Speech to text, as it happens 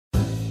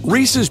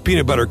Reese's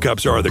Peanut Butter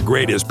Cups are the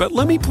greatest, but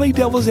let me play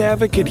devil's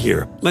advocate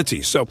here. Let's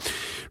see. So,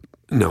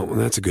 no,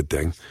 that's a good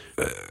thing.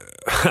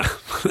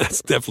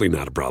 That's definitely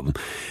not a problem.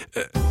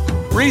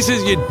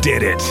 Reese's, you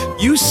did it.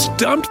 You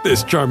stumped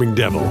this charming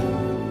devil.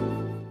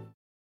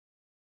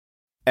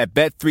 At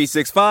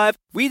Bet365,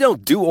 we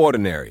don't do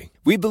ordinary.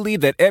 We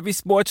believe that every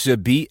sport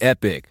should be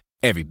epic.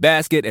 Every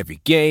basket,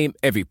 every game,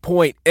 every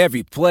point,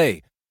 every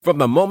play. From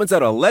the moments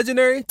that are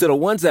legendary to the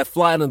ones that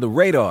fly under the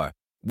radar.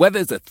 Whether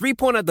it's a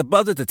three-pointer at the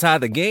buzzer to tie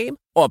the game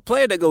or a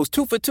player that goes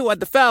 2 for 2 at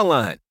the foul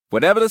line.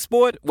 Whatever the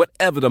sport,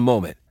 whatever the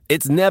moment.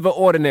 It's never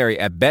ordinary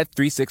at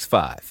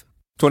Bet365.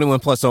 21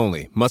 plus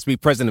only. Must be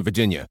present in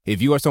Virginia.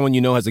 If you or someone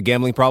you know has a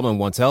gambling problem and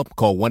wants help,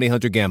 call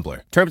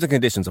 1-800-GAMBLER. Terms and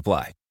conditions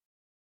apply.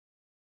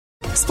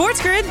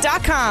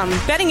 SportsGrid.com.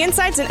 Betting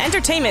insights and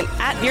entertainment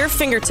at your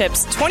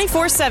fingertips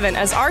 24/7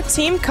 as our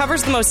team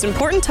covers the most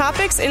important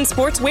topics in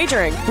sports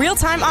wagering.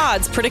 Real-time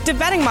odds, predictive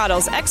betting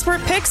models, expert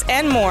picks,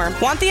 and more.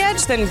 Want the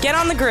edge? Then get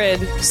on the grid.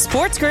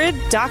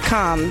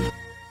 SportsGrid.com.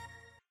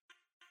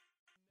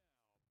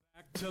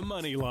 Back to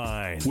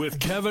Moneyline with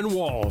Kevin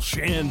Walsh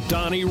and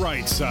Donnie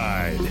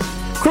Rightside.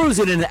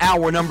 Cruising in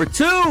hour number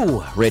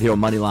 2. Right here on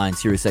Moneyline,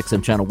 Sirius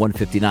XM Channel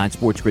 159,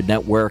 Sports Grid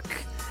Network.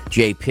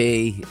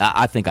 JP,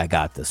 I think I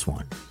got this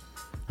one.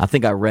 I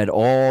think I read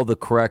all the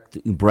correct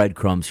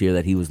breadcrumbs here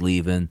that he was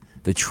leaving.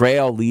 The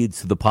trail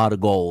leads to the pot of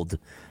gold,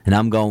 and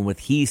I'm going with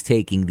he's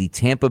taking the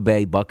Tampa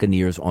Bay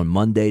Buccaneers on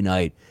Monday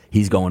night.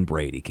 He's going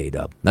Brady,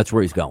 K-Dub. That's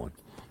where he's going.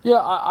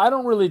 Yeah, I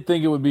don't really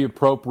think it would be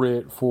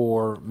appropriate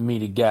for me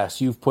to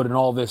guess. You've put in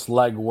all this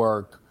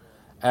legwork,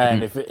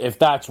 and if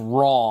that's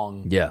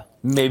wrong, yeah,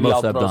 maybe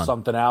I'll throw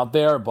something out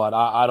there, but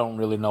I don't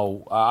really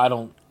know. I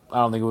don't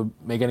think it would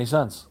make any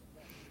sense.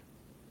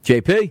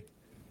 JP?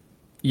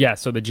 Yeah,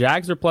 so the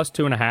Jags are plus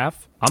 2.5.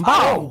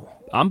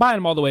 I'm buying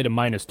them all the way to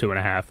minus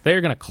 2.5.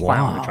 They're going to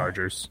clown the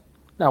Chargers.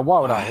 Now, why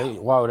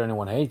would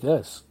anyone hate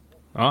this?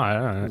 Oh, I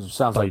don't know. It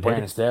sounds like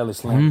Brandon Staley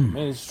slam.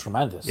 Man, it's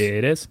tremendous.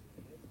 It is.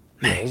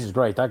 Man, this is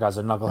great. That guy's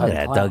a knucklehead. Look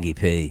at that Dougie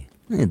P.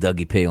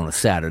 Dougie P on a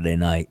Saturday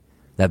night.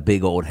 That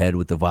big old head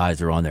with the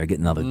visor on there,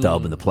 getting another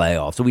dub in the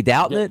playoffs. Are we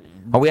doubting it?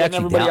 Are we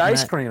actually doubting everybody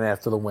ice cream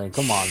after the win?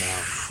 Come on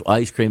now.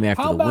 Ice cream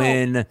after the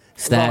win.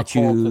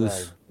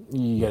 Statues.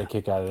 You get a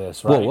kick out of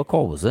this, right? Whoa, what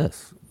call was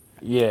this?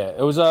 Yeah,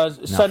 it was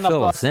setting up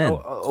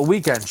a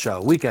weekend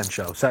show,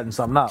 setting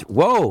something up.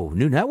 Whoa,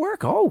 new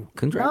network? Oh,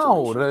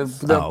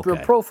 congratulations. No, the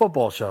pro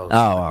football shows. Oh,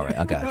 all right,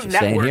 I got you.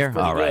 Staying here?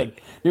 All right.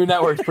 New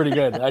network's pretty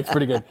good. That's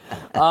pretty good.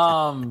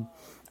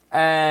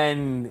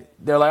 And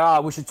they're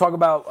like, we should talk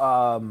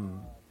about,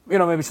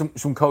 maybe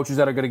some coaches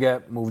that are going to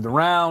get moved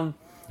around.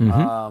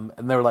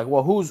 And they were like,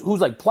 well, who's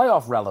like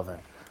playoff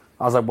relevant?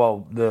 I was like,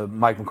 well, the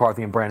Mike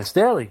McCarthy and Brandon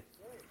Staley.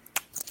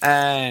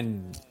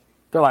 And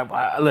they're like,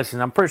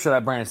 listen, I'm pretty sure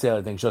that Brandon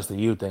Staley thing's just a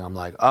you thing. I'm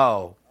like,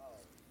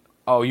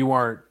 you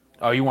weren't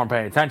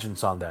paying attention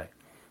Sunday.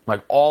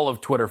 Like, all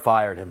of Twitter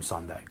fired him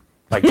Sunday.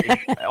 Like,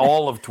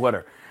 all of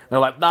Twitter. They're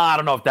like, I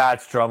don't know if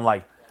that's true. I'm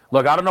like,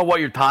 look, I don't know what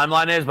your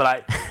timeline is,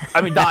 but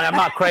I mean, Donnie, I'm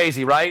not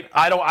crazy, right?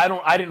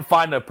 I didn't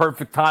find a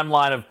perfect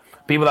timeline of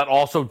people that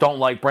also don't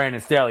like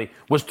Brandon Staley.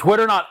 Was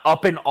Twitter not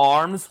up in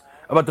arms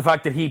about the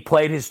fact that he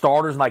played his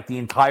starters in like the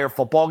entire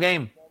football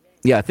game?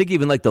 Yeah, I think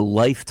even like the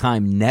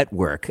Lifetime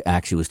Network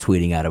actually was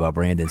tweeting out about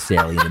Brandon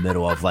Staley in the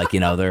middle of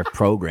their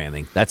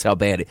programming. That's how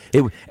bad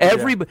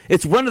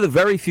it's one of the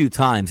very few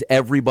times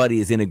everybody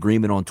is in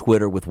agreement on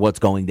Twitter with what's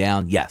going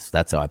down. Yes,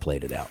 that's how I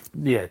played it out.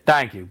 Yeah,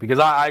 thank you. Because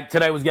I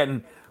today was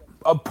getting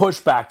a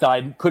pushback that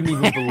I couldn't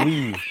even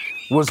believe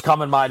was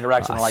coming my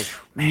direction. I'm like,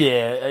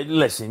 yeah,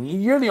 listen,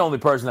 you're the only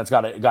person that's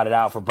got it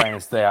out for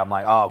Brandon Staley. I'm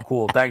like, oh,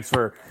 cool. Thanks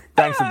for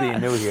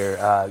being new here.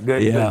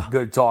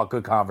 Good talk,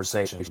 good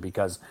conversation,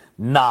 because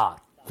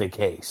not the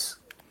case.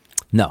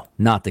 No,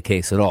 not the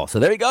case at all. So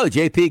there you go,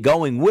 JP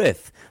going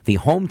with the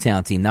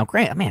hometown team. Now,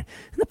 Grant, man,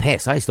 in the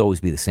past, I used to always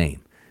be the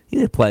same. You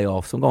did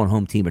playoffs, I'm going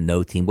home team or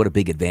no team. What a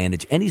big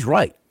advantage. And he's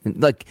right.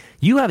 Like,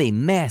 you have a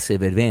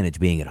massive advantage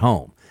being at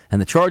home.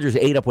 And the Chargers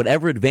ate up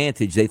whatever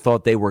advantage they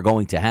thought they were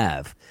going to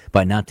have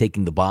by not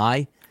taking the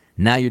bye.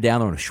 Now you're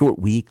down on a short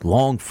week,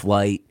 long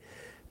flight.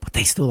 But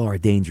they still are a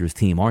dangerous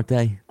team, aren't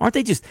they? Are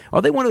they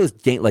one of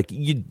those, like,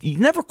 you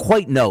never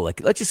quite know.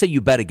 Like, let's just say you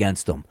bet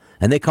against them,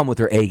 and they come with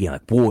their A game,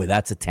 like, boy,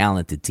 that's a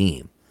talented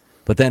team.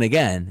 But then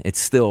again,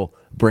 it's still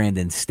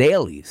Brandon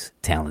Staley's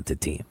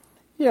talented team.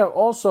 Yeah,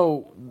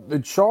 also, the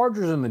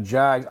Chargers and the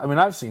Jags, I mean,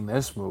 I've seen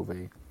this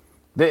movie.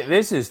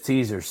 This is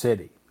Teaser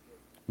City.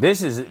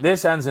 This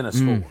ends in a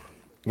score.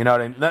 You know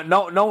what I mean?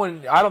 No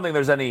one, I don't think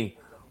there's any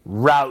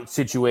route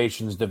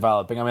situations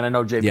developing. I mean, I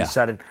know JP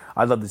said it.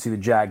 I'd love to see the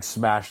Jags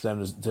smash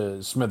them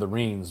to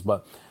smithereens,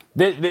 but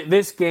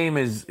this game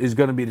is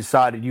going to be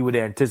decided, you would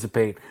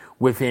anticipate,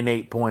 within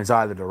 8 points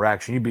either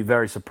direction. You'd be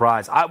very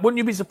surprised. Wouldn't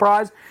you be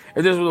surprised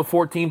if this was a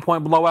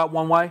 14-point blowout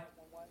one way?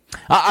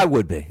 I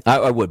would be.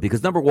 I would,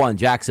 because number one,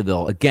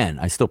 Jacksonville, again,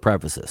 I still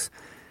preface this.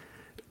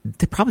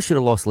 They probably should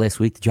have lost last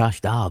week to Josh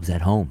Dobbs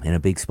at home in a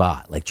big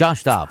spot. Like,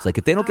 Josh Dobbs, like,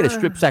 if they don't get a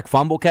strip sack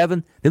fumble,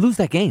 Kevin, they lose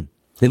that game.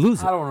 They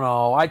lose it. I don't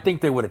know. I think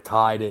they would have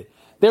tied it.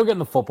 They were getting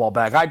the football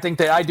back. I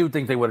do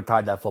think they would have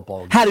tied that football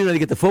game. How do you know they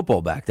get the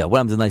football back, though? What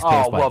happens? A nice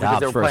pass by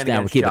Dobbs first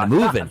down. We're keeping it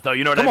moving. So,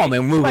 you know what Come I on,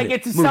 mean? man. We're moving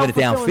it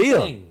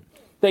downfield.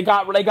 They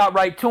got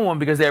right to him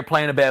because they were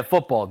playing a bad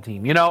football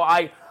team. You know,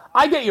 I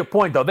get your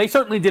point, though. They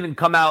certainly didn't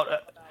come out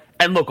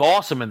and look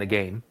awesome in the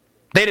game.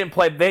 They didn't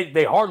play.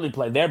 They hardly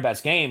played their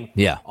best game.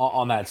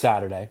 On that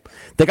Saturday.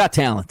 They got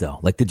talent though.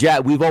 Like the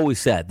Jag, we've always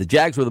said the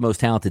Jags were the most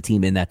talented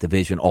team in that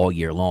division all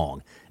year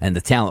long, and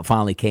the talent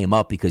finally came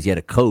up because you had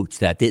a coach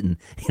that didn't,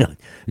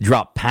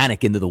 drop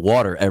panic into the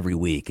water every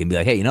week and be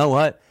like, hey, you know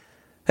what?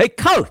 Hey,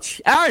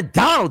 coach, Aaron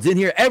Donald's in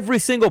here every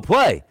single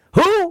play.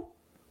 Who?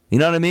 You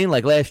know what I mean?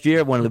 Like last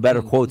year, one of the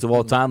better quotes of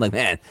all time. Like,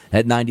 man,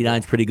 that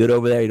 99's pretty good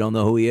over there. You don't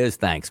know who he is.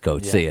 Thanks,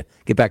 coach. See ya.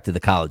 Get back to the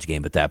college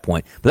game at that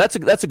point. But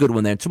that's a good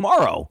one there.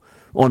 Tomorrow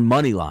on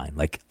Moneyline,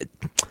 like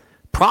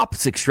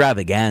props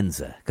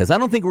extravaganza, because I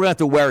don't think we're going to have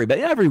to worry about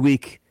every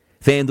week.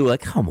 FanDuel,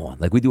 like, come on,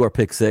 like we do our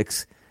pick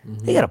six.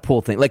 They got to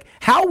pull things. Like,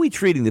 how are we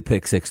treating the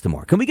pick six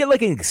tomorrow? Can we get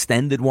like an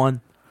extended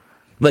one?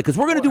 Like, because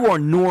we're going to do our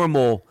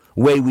normal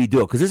way we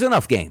do it, because there's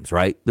enough games,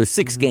 right? There's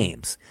 6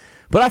 games.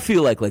 But I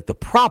feel like the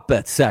prop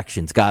bet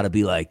section's got to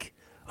be like,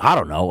 I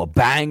don't know, a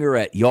banger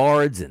at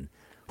yards and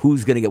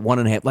who's going to get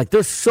 1.5. Like,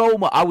 there's so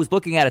much. I was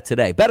looking at it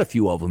today. Bet a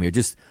few of them here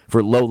just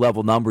for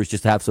low-level numbers,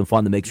 just to have some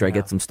fun to make sure I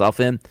get some stuff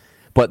in.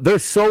 But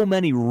there's so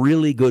many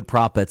really good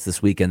prop bets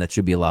this weekend that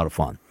should be a lot of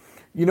fun.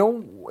 You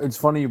know, it's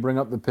funny you bring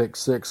up the pick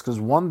six, because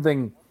one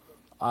thing,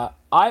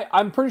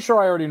 I'm pretty sure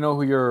I already know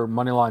who your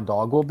moneyline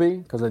dog will be,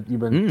 because you've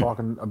been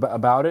talking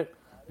about it,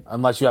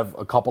 unless you have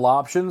a couple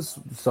options.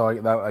 So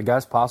I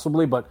guess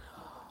possibly. But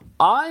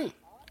I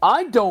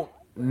don't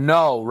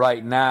know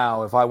right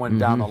now if I went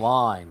down the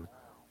line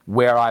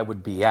where I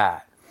would be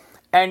at.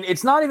 And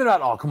it's not even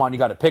about, oh, come on, you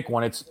got to pick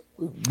one.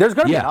 There's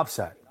going to be an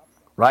upset,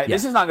 right? Yeah.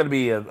 This is not going to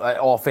be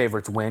all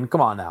favorites win. Come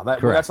on now.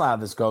 That's not how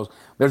this goes.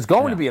 There's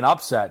going to be an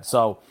upset.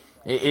 So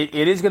it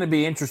is going to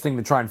be interesting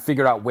to try and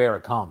figure out where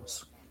it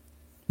comes.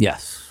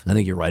 Yes, I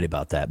think you're right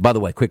about that. By the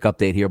way, quick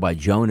update here by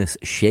Jonas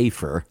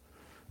Schaefer,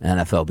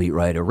 NFL beat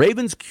writer.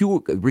 Ravens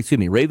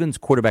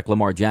quarterback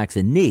Lamar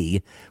Jackson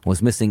knee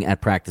was missing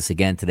at practice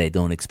again today.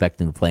 Don't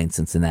expect him to play in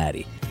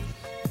Cincinnati.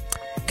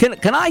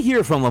 Can I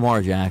hear from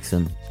Lamar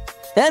Jackson?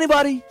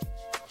 Anybody?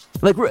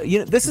 Like,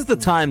 this is the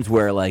times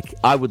where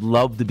I would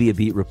love to be a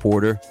beat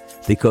reporter,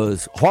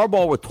 because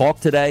Harbaugh would talk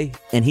today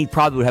and he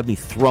probably would have me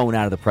thrown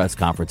out of the press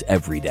conference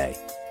every day,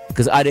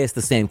 because I'd ask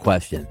the same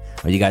question.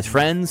 Are you guys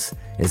friends?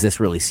 Is this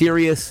really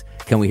serious?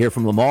 Can we hear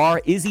from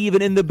Lamar? Is he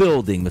even in the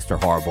building, Mr.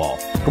 Harbaugh?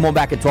 Come on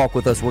back and talk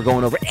with us. We're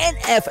going over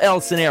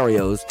NFL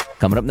scenarios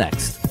coming up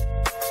next.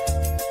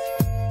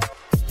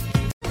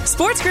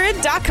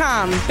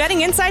 SportsGrid.com.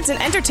 Betting insights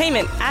and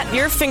entertainment at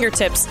your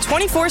fingertips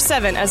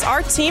 24/7 as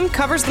our team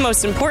covers the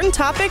most important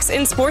topics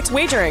in sports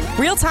wagering.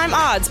 Real-time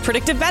odds,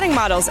 predictive betting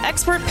models,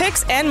 expert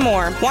picks, and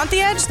more. Want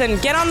the edge?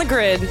 Then get on the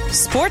grid.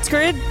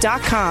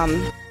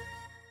 SportsGrid.com.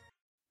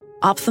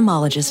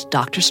 Ophthalmologist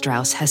Dr.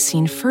 Strauss has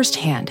seen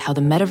firsthand how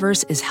the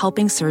metaverse is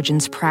helping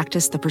surgeons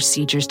practice the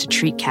procedures to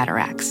treat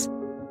cataracts.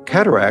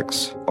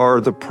 Cataracts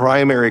are the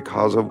primary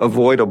cause of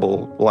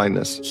avoidable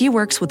blindness. He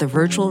works with a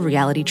virtual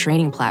reality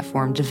training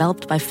platform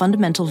developed by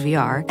Fundamental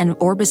VR and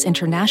Orbis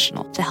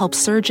International to help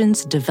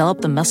surgeons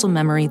develop the muscle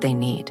memory they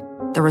need.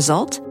 The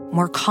result?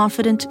 More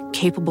confident,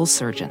 capable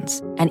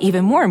surgeons. And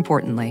even more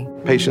importantly,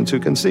 patients who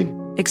can see.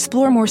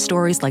 Explore more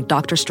stories like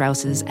Dr.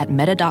 Strauss's at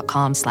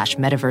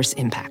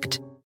meta.com/metaverseimpact.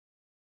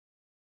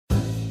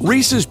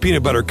 Reese's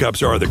peanut butter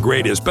cups are the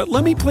greatest, but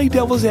let me play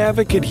devil's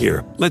advocate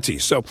here. Let's see.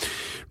 So,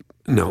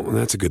 no,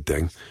 that's a good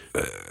thing.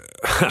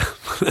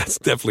 That's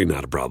definitely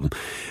not a problem.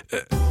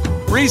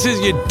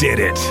 Reese's, you did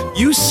it.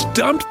 You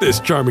stumped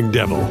this charming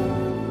devil.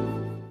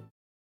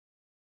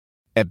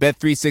 At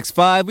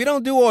Bet365, we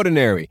don't do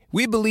ordinary.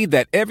 We believe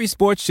that every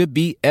sport should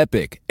be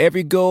epic.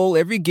 Every goal,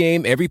 every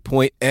game, every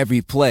point,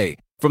 every play.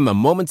 From the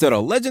moments that are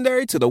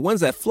legendary to the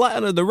ones that fly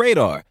under the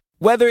radar.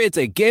 Whether it's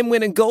a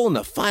game-winning goal in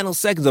the final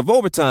seconds of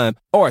overtime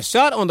or a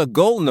shot on the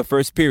goal in the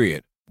first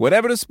period.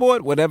 Whatever the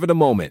sport, whatever the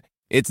moment.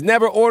 It's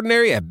never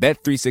ordinary at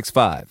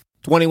Bet365.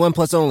 21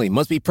 plus only.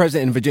 Must be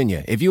present in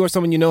Virginia. If you or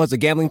someone you know has a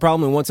gambling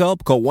problem and wants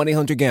help, call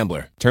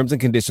 1-800-GAMBLER. Terms and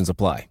conditions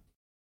apply.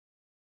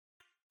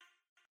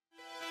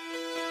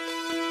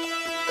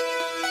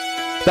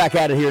 Back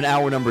at it here in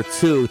hour number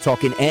 2,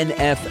 talking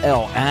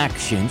NFL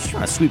action. Just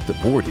trying to sweep the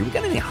board here. We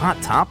got any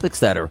hot topics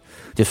that are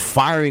just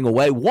firing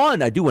away?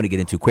 One I do want to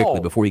get into quickly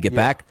before you get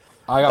back.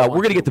 We're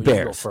going to get the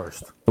Bears.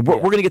 First. We're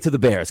going to get to the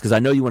Bears because I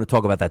know you want to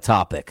talk about that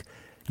topic.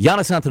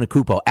 Giannis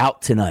Antetokounmpo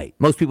out tonight.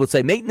 Most people would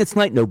say maintenance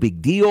night, no big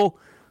deal.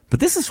 But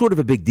this is sort of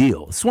a big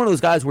deal. It's one of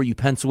those guys where you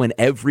pencil in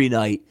every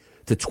night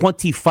to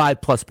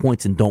 25-plus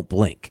points and don't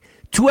blink.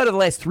 2 out of the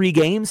last 3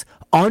 games,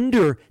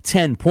 under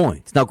 10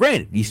 points. Now,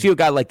 granted, you see a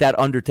guy like that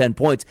under 10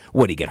 points.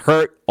 What, he get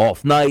hurt,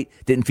 off night,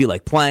 didn't feel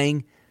like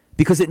playing?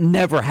 Because it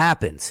never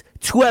happens.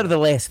 2 out of the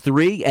last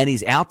 3, and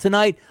he's out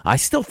tonight. I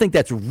still think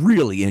that's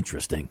really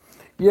interesting.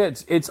 Yeah,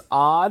 it's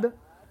odd.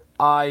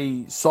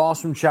 I saw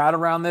some chat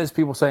around this.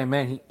 People saying,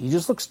 man, he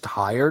just looks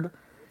tired.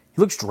 He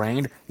looks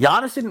drained.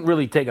 Giannis didn't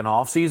really take an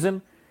off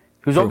season.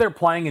 He was over there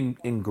playing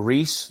in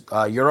Greece,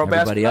 Eurobasket.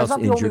 Everybody else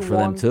injured for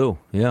them too.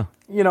 Yeah.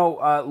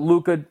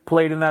 Luka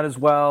played in that as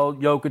well.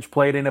 Jokic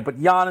played in it. But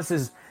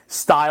Giannis's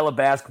style of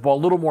basketball,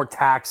 a little more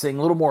taxing,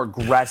 a little more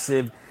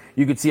aggressive.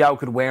 You could see how it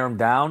could wear him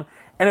down.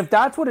 And if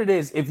that's what it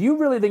is, if you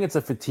really think it's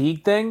a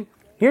fatigue thing,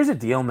 here's the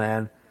deal,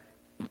 man.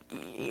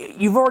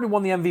 You've already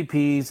won the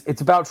MVPs.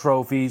 It's about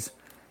trophies.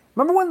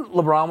 Remember when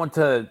LeBron went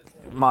to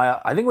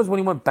I think it was when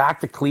he went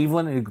back to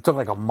Cleveland and he took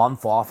like a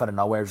month off out of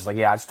nowhere. Just like,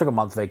 I just took a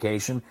month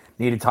vacation,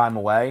 needed time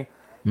away.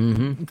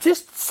 Mm-hmm.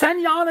 Just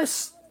send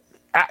Giannis.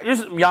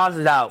 Giannis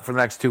is out for the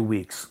next 2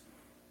 weeks.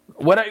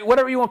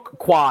 Whatever you want,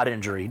 quad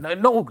injury.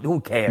 No, who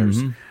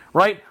cares,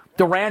 right?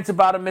 Durant's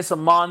about to miss a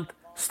month.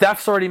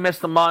 Steph's already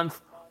missed a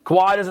month.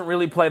 Kawhi doesn't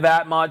really play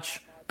that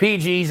much.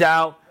 PG's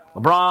out.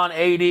 LeBron,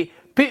 AD.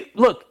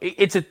 Look,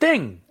 it's a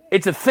thing.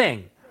 It's a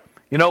thing.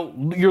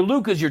 Your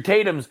Lukas, your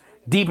Tatums,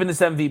 deep in this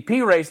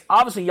MVP race.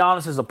 Obviously,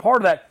 Giannis is a part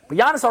of that, but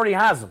Giannis already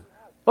has them.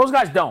 Those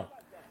guys don't.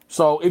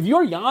 So if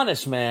you're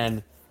Giannis,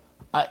 man,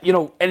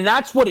 and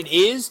that's what it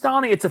is,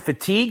 Donnie, it's a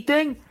fatigue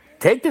thing,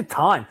 take the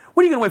time.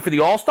 What are you going to wait for the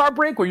All-Star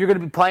break where you're going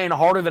to be playing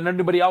harder than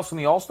anybody else in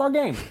the All-Star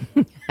game?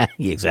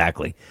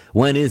 Exactly.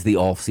 When is the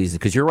off-season?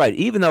 Because you're right,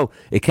 even though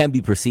it can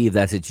be perceived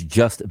as it's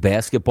just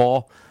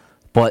basketball,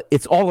 but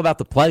it's all about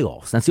the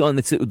playoffs. That's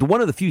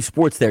one of the few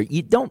sports there.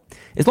 You don't,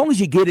 as long as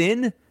you get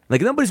in,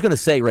 like nobody's going to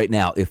say right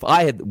now,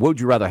 what would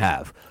you rather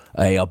have?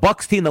 A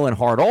Bucs team that went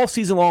hard all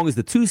season long as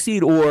the 2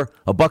 seed or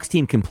a Bucs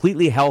team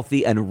completely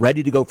healthy and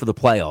ready to go for the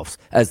playoffs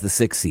as the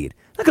 6 seed?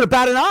 Not going to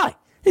bat an eye.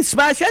 They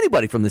smash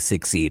anybody from the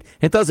 6 seed.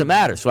 It doesn't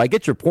matter. So I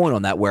get your point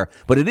on that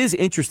but it is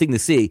interesting to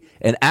see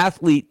an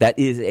athlete that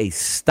is a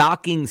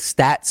stocking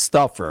stat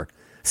stuffer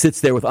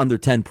sits there with under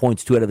 10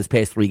 points 2 out of his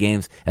past 3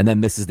 games and then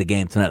misses the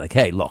game tonight. Like,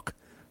 hey, look.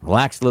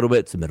 Relax a little bit.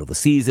 It's the middle of the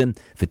season.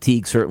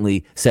 Fatigue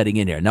certainly setting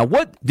in here. Now,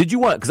 what did you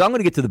want? Because I'm going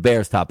to get to the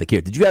Bears topic here.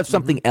 Did you have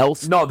something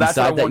else? No, that's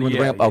beside what that you want to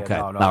bring up? Okay.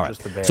 No, all right.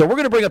 just the Bears. So we're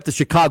going to bring up the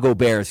Chicago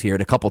Bears here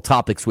and a couple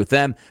topics with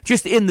them.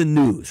 Just in the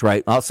news,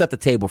 right? I'll set the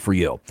table for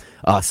you.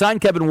 Sign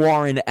Kevin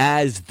Warren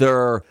as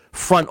their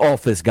front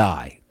office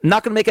guy.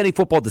 Not going to make any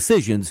football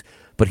decisions,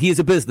 but he is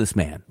a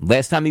businessman.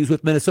 Last time he was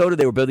with Minnesota,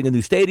 they were building a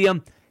new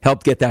stadium.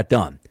 Helped get that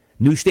done.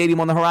 New stadium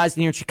on the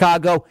horizon here in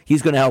Chicago,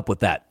 he's going to help with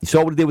that. You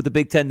saw what he did with the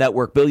Big Ten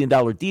Network, $1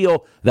 billion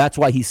deal. That's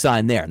why he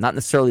signed there, not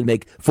necessarily to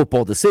make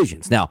football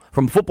decisions. Now,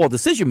 from football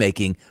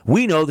decision-making,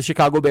 we know the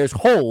Chicago Bears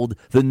hold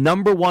the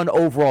number 1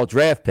 overall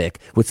draft pick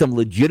with some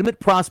legitimate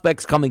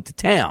prospects coming to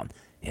town.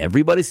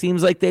 Everybody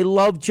seems like they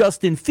love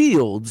Justin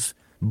Fields,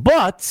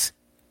 but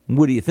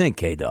what do you think,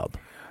 K-Dub?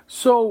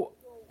 So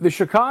the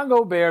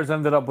Chicago Bears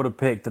ended up with a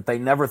pick that they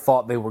never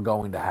thought they were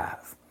going to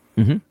have.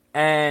 Mm-hmm.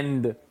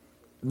 And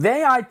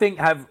they, I think,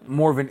 have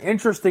more of an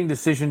interesting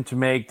decision to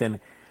make than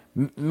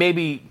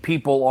maybe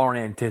people aren't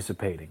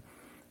anticipating.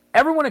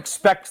 Everyone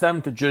expects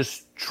them to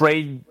just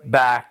trade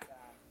back,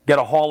 get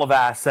a haul of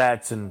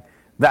assets, and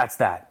that's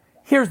that.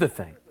 Here's the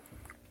thing.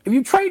 If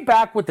you trade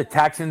back with the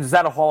Texans, is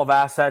that a haul of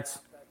assets?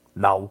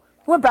 No.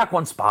 You went back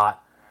 1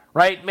 spot,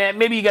 right? Man,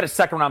 maybe you get a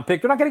second-round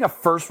pick. They're not getting a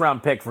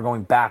first-round pick for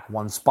going back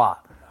 1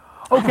 spot.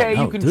 Okay,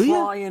 you can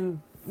try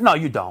and... No,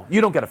 you don't.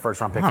 You don't get a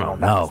first-round pick.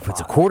 No, if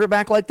it's a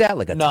quarterback like that,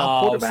 like a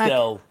top quarterback. No,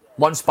 still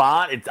 1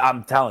 spot.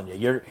 I'm telling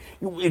you,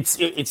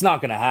 it's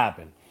not going to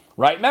happen,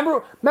 right?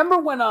 Remember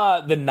when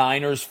the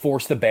Niners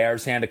forced the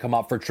Bears' hand to come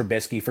up for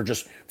Trubisky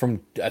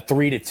from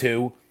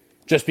 3-2,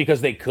 just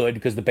because they could,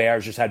 because the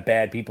Bears just had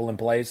bad people in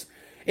place.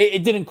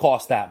 It didn't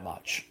cost that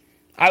much.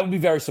 I would be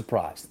very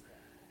surprised.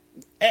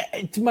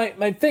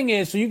 My thing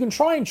is, so you can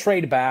try and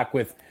trade back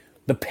with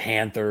the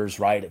Panthers,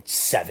 right, at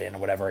 7 or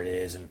whatever it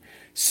is, and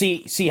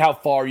see how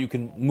far you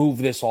can move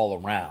this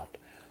all around.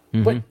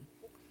 Mm-hmm. But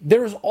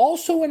there's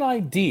also an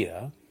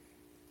idea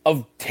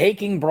of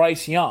taking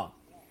Bryce Young.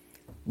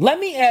 Let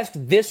me ask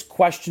this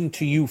question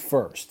to you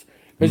first,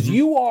 because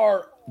you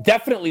are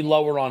definitely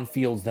lower on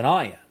Fields than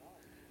I am.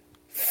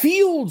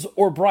 Fields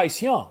or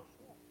Bryce Young?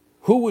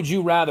 Who would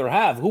you rather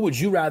have? Who would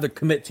you rather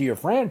commit to your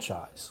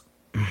franchise?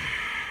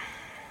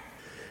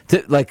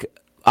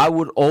 I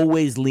would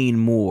always lean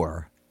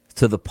more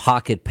to the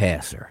pocket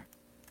passer.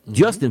 Mm-hmm.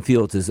 Justin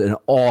Fields is an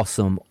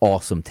awesome,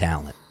 awesome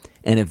talent.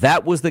 And if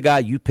that was the guy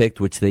you picked,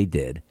 which they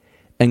did,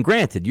 and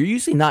granted, you're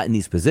usually not in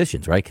these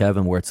positions, right,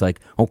 Kevin, where it's like,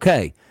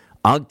 okay,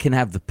 I can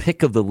have the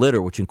pick of the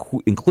litter, which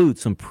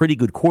includes some pretty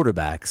good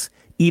quarterbacks,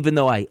 even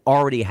though I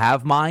already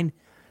have mine,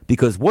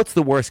 because what's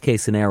the worst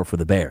case scenario for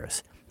the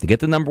Bears? To get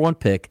the number 1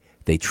 pick,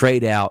 they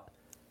trade out,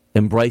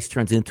 and Bryce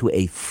turns into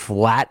a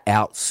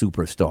flat-out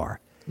superstar.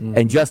 Mm-hmm.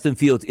 And Justin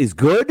Fields is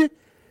good,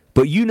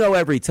 but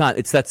every time,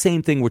 it's that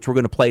same thing which we're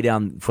going to play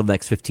down for the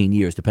next 15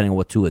 years, depending on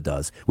what Tua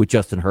does, with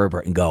Justin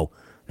Herbert, and go,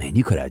 man,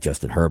 you could have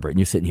Justin Herbert, and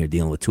you're sitting here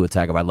dealing with Tua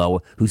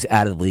Tagovailoa, who's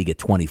out of the league at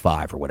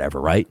 25 or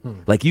whatever, right?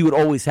 Like, you would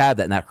always have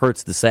that, and that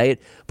hurts to say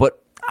it,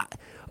 but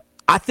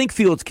I think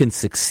Fields can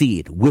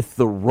succeed with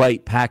the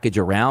right package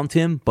around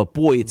him, but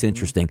boy, it's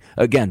interesting.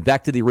 Again,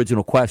 back to the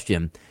original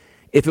question.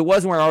 If it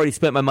wasn't where I already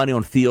spent my money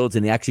on Fields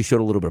and he actually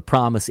showed a little bit of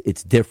promise,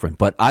 it's different.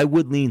 But I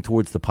would lean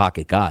towards the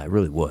pocket guy. I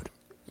really would.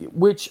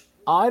 Which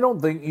I don't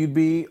think you'd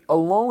be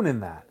alone in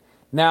that.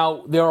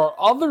 Now, there are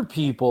other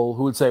people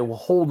who would say, well,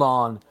 hold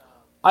on.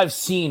 I've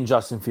seen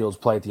Justin Fields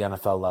play at the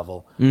NFL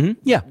level. Mm-hmm.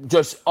 Yeah.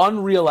 Just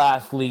unreal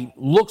athlete,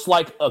 looks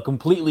like a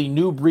completely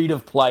new breed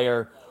of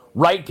player,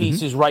 right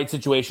pieces, right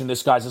situation.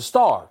 This guy's a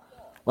star.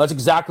 Well, that's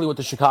exactly what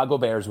the Chicago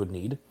Bears would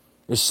need,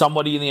 is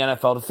somebody in the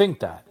NFL to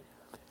think that.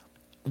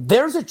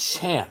 There's a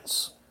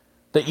chance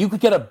that you could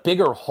get a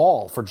bigger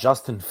haul for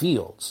Justin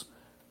Fields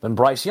than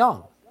Bryce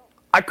Young.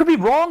 I could be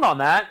wrong on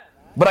that,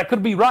 but I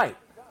could be right.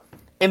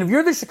 And if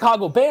you're the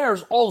Chicago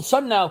Bears, all of a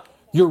sudden now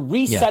you're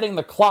resetting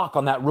the clock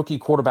on that rookie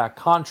quarterback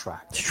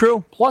contract. It's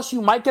true. Plus,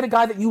 you might get a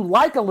guy that you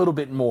like a little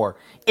bit more,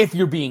 if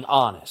you're being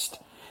honest.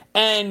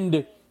 And,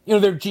 you know,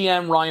 their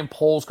GM, Ryan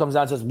Poles, comes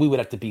out and says, we would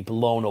have to be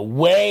blown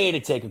away to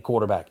take a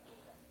quarterback.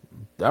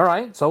 All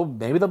right, so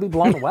maybe they'll be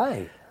blown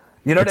away.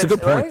 You know, that's a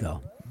good point, right?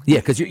 though. Yeah,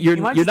 because you're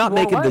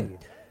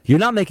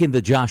not making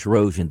the Josh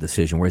Rosen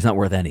decision where he's not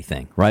worth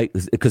anything, right?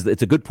 Because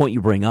it's a good point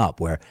you bring up.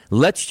 Where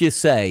let's just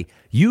say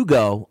you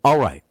go, all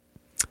right,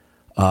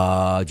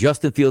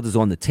 Justin Fields is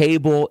on the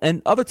table,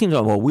 and other teams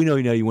are, well, we know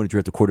you want to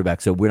draft a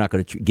quarterback, so we're not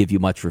going to give you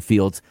much for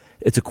Fields.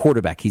 It's a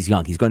quarterback. He's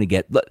young. He's going to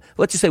get,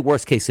 let's just say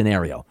worst case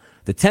scenario.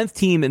 The 10th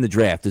team in the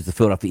draft is the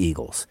Philadelphia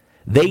Eagles.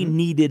 They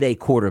needed a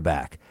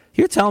quarterback.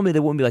 You're telling me they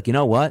wouldn't be like, you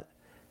know what?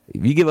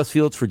 If you give us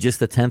Fields for just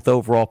the 10th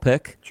overall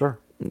pick, sure.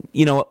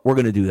 You know what? We're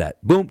going to do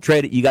that. Boom,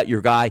 trade it. You got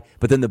your guy.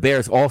 But then the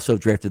Bears also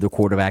drafted their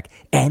quarterback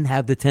and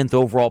have the 10th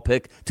overall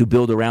pick to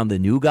build around the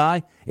new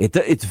guy.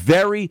 It's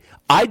very,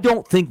 I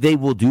don't think they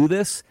will do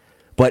this,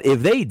 but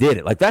if they did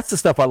it, like that's the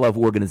stuff I love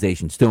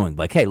organizations doing.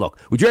 Like, hey, look,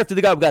 we drafted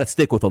the guy, we've got to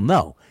stick with him.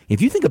 No.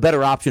 If you think a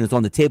better option is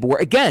on the table where,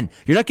 again,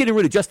 you're not getting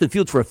rid of Justin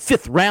Fields for a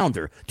 5th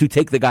rounder to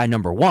take the guy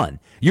number 1.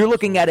 You're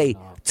looking at a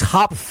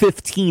top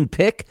 15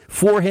 pick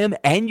for him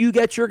and you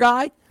get your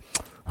guy?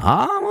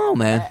 I don't know,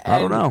 man. I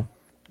don't know.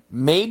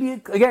 Maybe,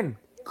 again,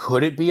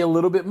 could it be a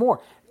little bit more?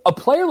 A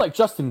player like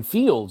Justin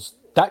Fields,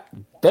 that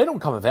they don't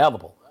come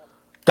available.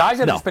 Guys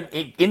that have just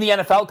been in the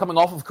NFL coming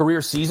off of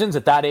career seasons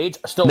at that age,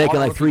 still making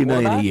like $3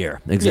 million a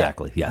year.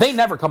 Exactly. Yeah, yes. They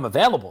never come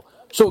available.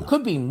 So it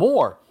could be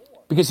more.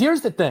 Because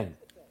here's the thing.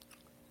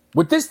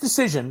 With this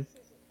decision,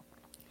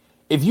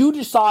 if you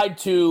decide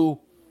to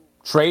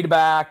trade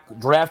back,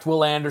 draft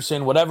Will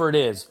Anderson, whatever it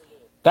is,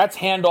 that's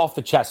hand off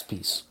the chess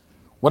piece.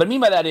 What I mean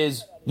by that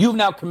is you've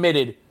now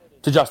committed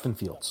to Justin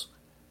Fields.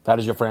 That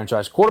is your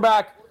franchise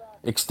quarterback.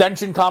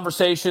 Extension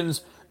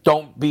conversations.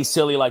 Don't be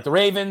silly like the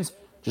Ravens.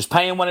 Just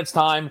pay him when it's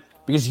time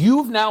because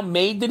you've now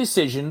made the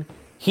decision.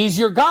 He's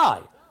your guy.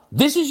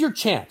 This is your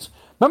chance.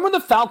 Remember when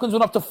the Falcons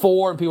went up to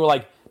 4 and people were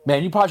like,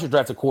 man, you probably should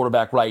draft a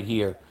quarterback right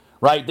here,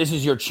 right? This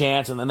is your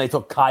chance. And then they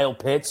took Kyle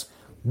Pitts.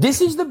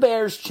 This is the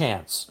Bears'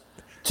 chance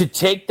to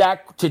take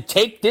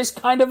this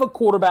kind of a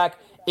quarterback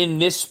in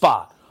this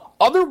spot.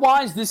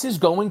 Otherwise, this is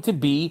going to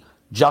be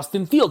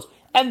Justin Fields.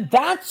 And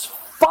that's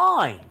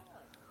fine.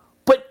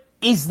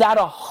 Is that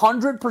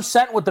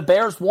 100% what the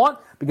Bears want?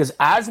 Because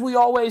as we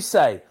always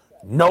say,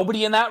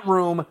 nobody in that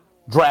room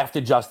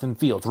drafted Justin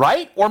Fields,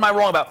 right? Or am I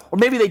wrong about? Or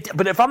maybe they.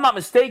 But if I'm not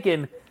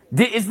mistaken,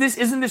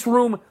 isn't this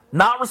room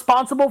not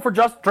responsible for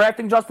just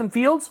drafting Justin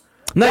Fields?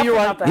 No, Definitely you're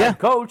right. Not the head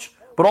coach,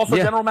 but also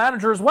general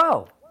manager as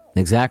well.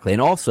 Exactly.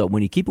 And also,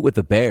 when you keep it with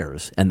the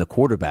Bears and the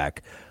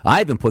quarterback,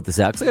 I even put this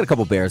out because I got a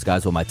couple Bears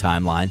guys on my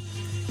timeline.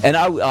 And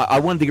I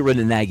wanted to get rid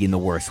of Nagy in the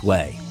worst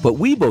way. But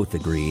we both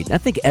agreed, I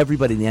think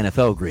everybody in the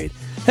NFL agreed,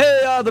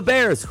 hey, the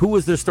Bears, who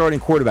was their starting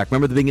quarterback?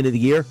 Remember the beginning of the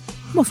year?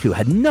 Most people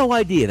had no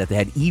idea that they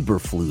had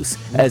Eberflus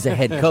as a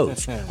head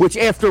coach, which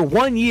after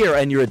 1 year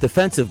and you're a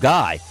defensive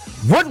guy,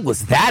 what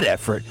was that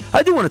effort?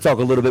 I do want to talk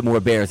a little bit more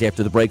Bears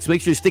after the break, so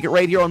make sure you stick it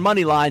right here on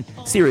Moneyline,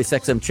 Sirius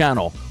XM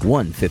Channel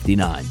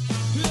 159.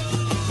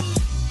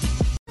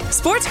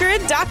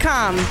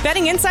 SportsGrid.com.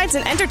 Betting insights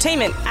and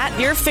entertainment at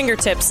your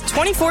fingertips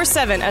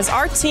 24/7 as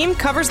our team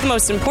covers the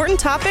most important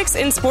topics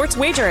in sports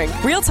wagering.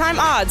 Real-time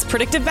odds,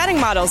 predictive betting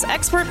models,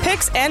 expert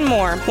picks, and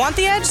more. Want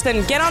the edge?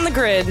 Then get on the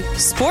grid.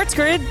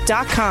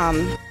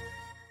 SportsGrid.com.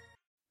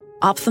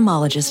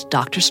 Ophthalmologist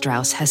Dr.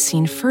 Strauss has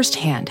seen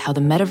firsthand how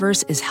the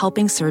metaverse is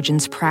helping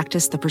surgeons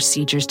practice the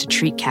procedures to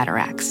treat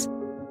cataracts.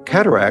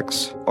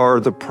 Cataracts are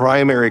the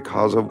primary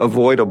cause of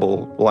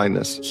avoidable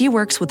blindness. He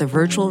works with a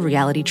virtual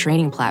reality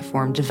training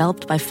platform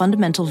developed by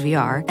Fundamental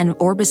VR and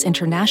Orbis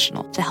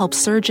International to help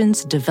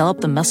surgeons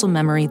develop the muscle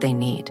memory they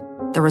need.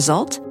 The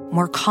result?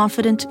 More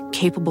confident,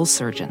 capable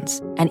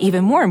surgeons. And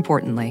even more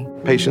importantly,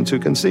 Patients who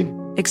can see.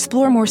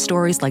 explore more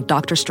stories like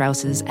Dr.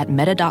 Strauss's at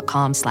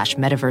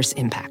meta.com/metaverse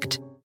impact.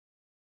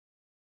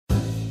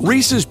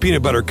 Reese's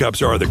peanut butter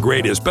cups are the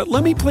greatest, but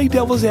let me play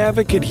devil's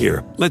advocate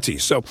here. Let's see.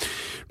 So,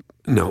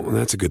 no,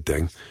 that's a good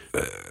thing.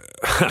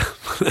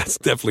 That's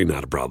definitely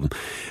not a problem.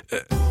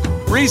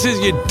 Reese's,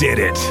 you did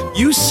it.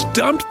 You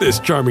stumped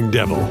this charming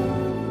devil.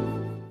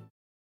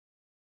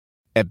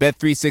 At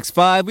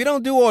Bet365, we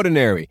don't do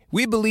ordinary.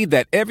 We believe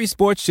that every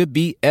sport should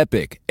be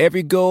epic.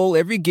 Every goal,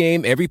 every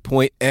game, every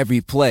point,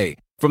 every play.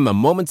 From the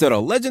moments that are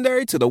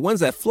legendary to the ones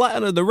that fly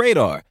under the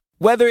radar.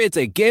 Whether it's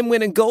a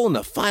game-winning goal in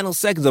the final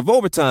seconds of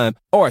overtime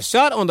or a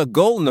shot on the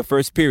goal in the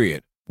first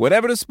period.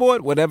 Whatever the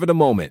sport, whatever the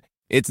moment.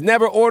 It's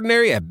never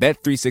ordinary at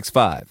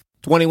Bet365.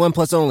 21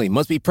 plus only.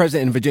 Must be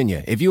present in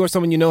Virginia. If you or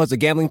someone you know has a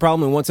gambling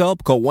problem and wants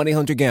help, call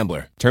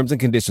 1-800-GAMBLER. Terms and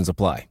conditions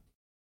apply.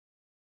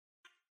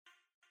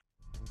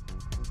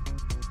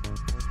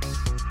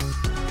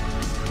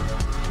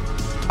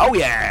 Oh,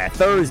 yeah.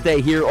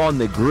 Thursday here on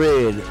the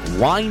grid.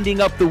 Winding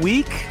up the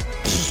week.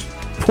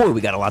 Boy,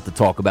 we got a lot to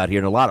talk about here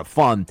and a lot of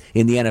fun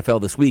in the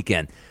NFL this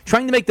weekend.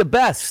 Trying to make the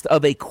best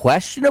of a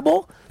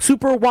questionable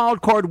Super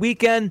Wild Card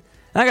weekend.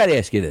 I got to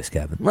ask you this,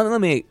 Kevin. Let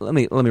me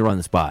run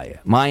this by you.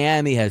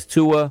 Miami has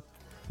Tua.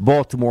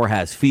 Baltimore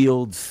has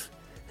Fields.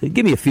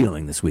 Give me a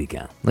feeling this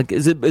weekend. Like,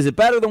 is it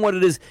better than what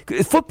it is?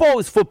 Football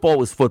is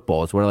football is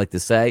football, is what I like to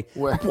say.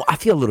 Boy, I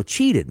feel a little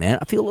cheated, man.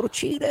 I feel a little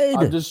cheated.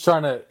 I'm just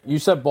trying to. You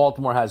said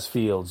Baltimore has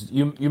Fields.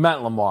 You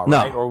meant Lamar, no,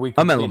 right? Or we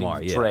I meant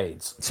Lamar. Yeah.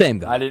 Trades. Same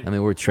guy.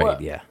 We're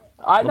trade. Yeah.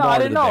 I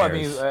didn't know. I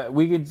mean,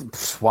 we could.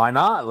 Why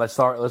not? Let's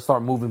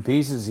start moving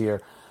pieces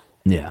here.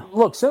 Yeah.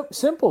 Look,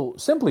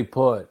 simply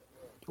put,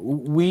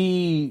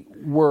 we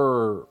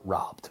were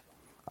robbed.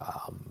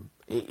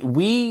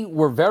 We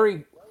were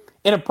very.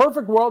 In a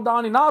perfect world,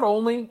 Donnie, not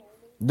only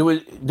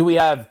do we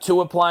have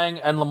Tua playing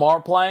and Lamar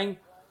playing,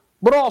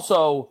 but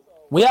also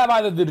we have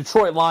either the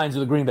Detroit Lions or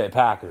the Green Bay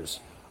Packers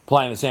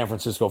playing the San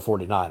Francisco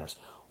 49ers.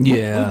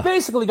 Yeah. We've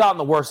basically gotten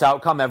the worst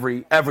outcome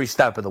every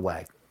step of the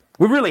way.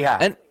 We really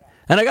have. And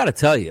I got to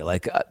tell you,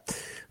 like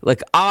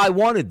I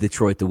wanted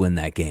Detroit to win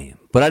that game,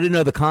 but I didn't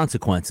know the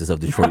consequences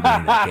of Detroit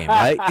winning that game,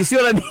 right? You see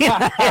what I mean?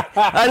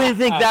 I didn't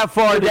think that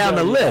far down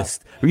the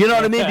list. You know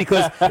what I mean?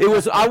 Because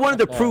I wanted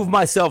to prove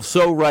myself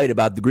so right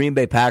about the Green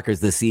Bay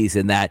Packers this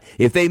season that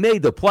if they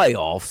made the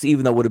playoffs,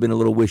 even though it would have been a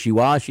little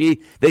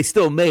wishy-washy, they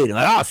still made it.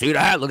 Like, oh, see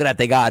that? Look at that,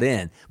 they got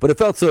in. But it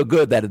felt so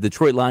good that a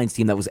Detroit Lions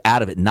team that was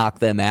out of it knocked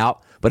them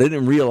out. But I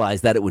didn't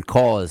realize that it would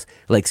cause,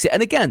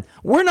 and again,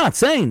 I'm not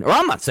saying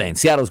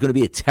Seattle's going to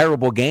be a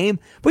terrible game,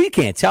 but you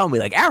can't tell me,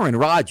 Aaron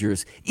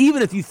Rodgers,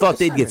 even if you thought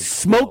they'd get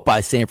smoked by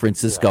San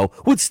Francisco,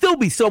 would still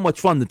be so much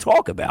fun to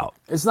talk about.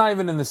 It's not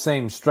even in the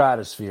same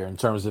stratosphere in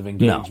terms of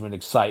engagement,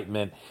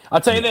 excitement.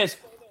 I'll tell you this,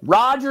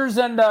 Rodgers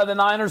and the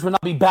Niners would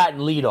not be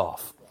batting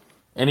leadoff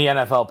in the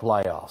NFL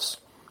playoffs.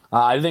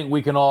 I think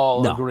we can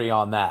all agree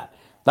on that.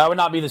 That would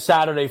not be the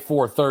Saturday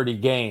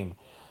 4:30 game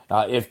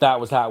if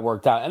that was how it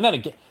worked out. And then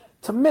again,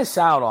 to miss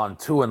out on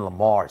Tua and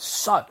Lamar,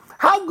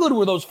 how good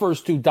were those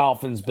first two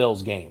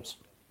Dolphins-Bills games?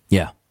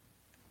 Yeah.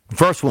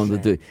 First one,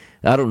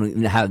 I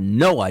don't have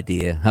no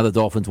idea how the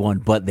Dolphins won,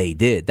 but they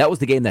did. That was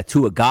the game that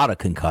Tua got a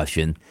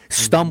concussion,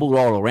 stumbled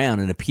all around,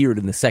 and appeared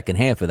in the second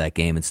half of that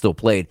game and still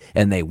played,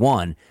 and they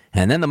won.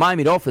 And then the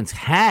Miami Dolphins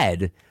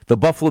had the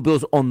Buffalo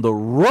Bills on the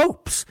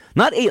ropes.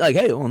 Not eight,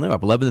 they're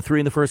up 11-3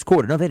 in the first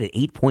quarter. No, they had an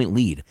 8-point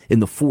lead in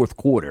the fourth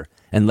quarter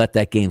and let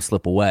that game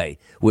slip away,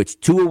 which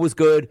Tua was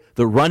good.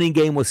 The running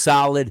game was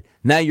solid.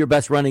 Now your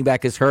best running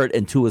back is hurt,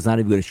 and Tua's not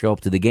even going to show up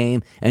to the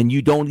game. And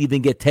you don't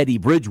even get Teddy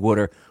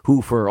Bridgewater,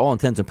 who, for all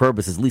intents and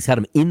purposes, at least had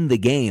him in the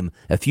game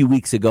a few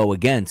weeks ago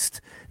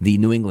against the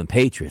New England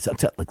Patriots.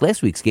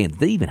 Last week's game,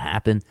 did it even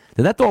happen?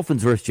 Did that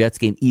Dolphins versus Jets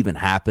game even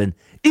happen?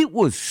 It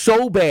was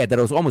so bad that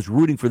I was almost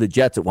rooting for the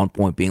Jets at one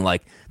point, being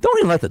like, don't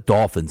even let the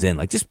Dolphins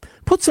in. Just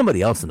put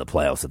somebody else in the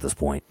playoffs at this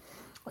point.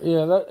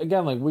 Yeah,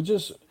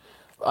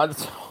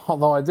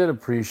 although I did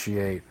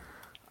appreciate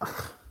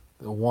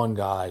the one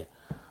guy,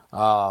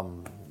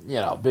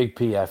 big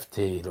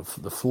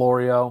PFT, the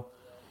Florio.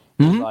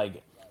 Mm-hmm.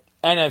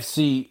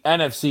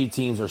 NFC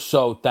teams are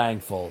so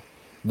thankful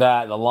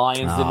that the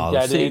Lions didn't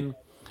get in,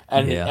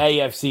 and the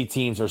AFC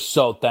teams are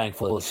so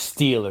thankful the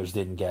Steelers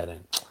didn't get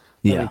in.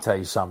 Let me tell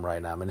you something right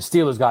now. I mean, the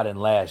Steelers got in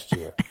last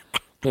year.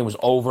 It was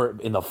over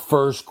in the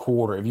first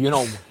quarter. If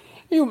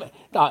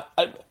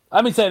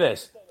let me say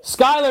this.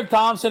 Skylar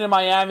Thompson in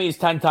Miami is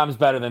 10 times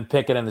better than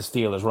Pickett and the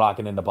Steelers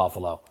rocking into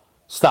Buffalo.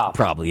 Stop.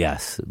 Probably,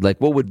 yes.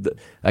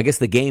 I guess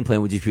the game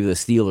plan would just be for the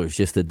Steelers,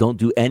 just to don't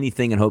do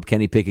anything and hope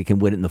Kenny Pickett can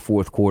win it in the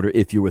fourth quarter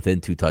if you're within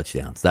 2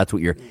 touchdowns. That's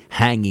what you're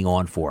hanging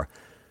on for.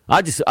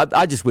 I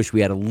just wish we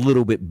had a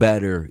little bit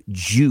better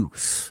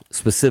juice,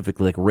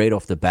 specifically right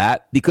off the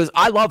bat, because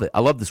I love it.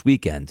 I love this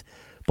weekend.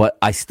 But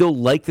I still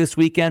like this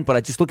weekend, but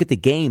I just look at the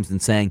games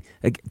and saying,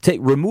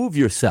 remove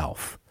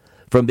yourself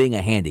from being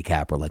a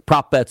handicapper, like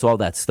prop bets, all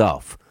that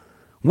stuff.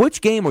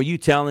 Which game are you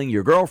telling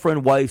your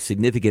girlfriend, wife,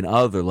 significant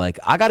other,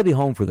 I got to be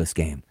home for this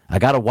game. I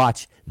got to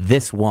watch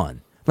this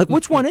one.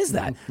 Which one is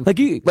that?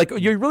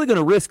 You're really going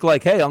to risk,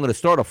 hey, I'm going to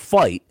start a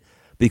fight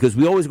because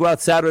we always go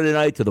out Saturday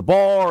night to the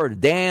bar or to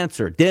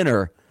dance or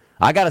dinner.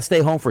 I got to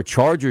stay home for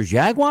Chargers,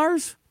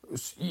 Jaguars?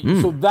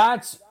 So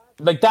that's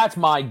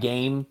my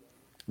game.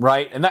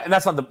 Right, and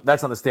that's not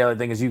the Staley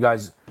thing. As you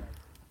guys,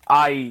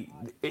 I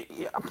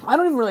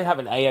don't even really have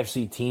an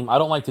AFC team. I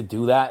don't like to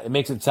do that. It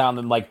makes it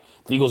sound like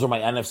the Eagles are my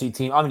NFC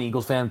team. I'm an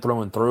Eagles fan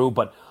through and through,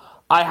 but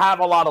I have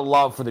a lot of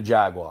love for the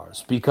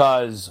Jaguars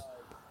because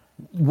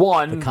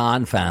the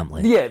Khan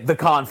family. Yeah, the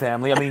Khan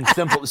family. I mean,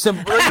 simple.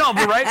 No,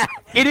 but right?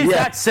 It is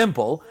that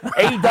simple.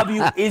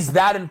 AEW is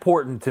that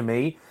important to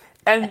me.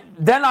 And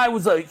then I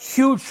was a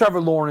huge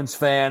Trevor Lawrence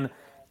fan,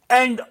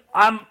 and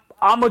I'm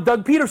a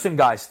Doug Peterson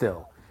guy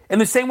still. in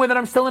the same way that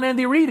I'm still an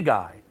Andy Reid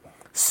guy.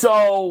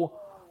 So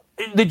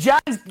the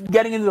Jags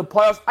getting into the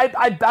playoffs,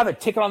 I have a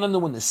ticket on them to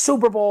win the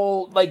Super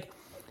Bowl. Like,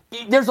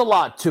 there's a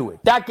lot to it.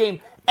 That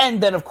game,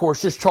 and then, of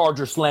course, just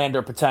Charger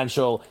slander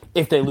potential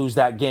if they lose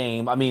that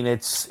game. I mean,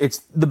 it's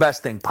the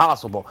best thing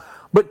possible.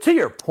 But to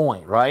your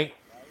point, right,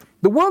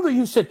 the world where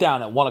you sit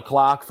down at 1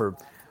 o'clock for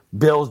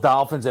Bills,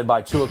 Dolphins, and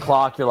by 2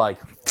 o'clock, you're like,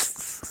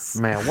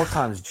 man, what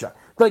time is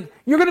 – like,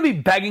 you're going to be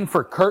begging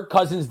for Kirk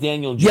Cousins,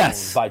 Daniel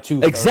Jones by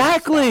 2:30.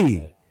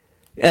 Exactly.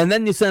 And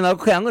then you're saying,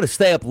 okay, I'm going to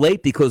stay up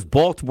late because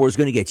Baltimore is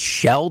going to get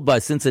shelled by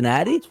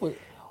Cincinnati?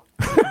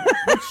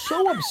 What's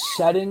so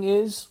upsetting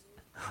is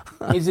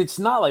it's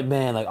not like,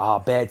 man,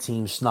 like, bad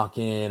team snuck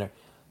in.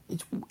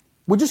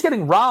 We're just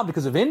getting robbed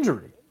because of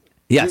injury.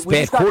 Yes,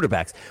 bad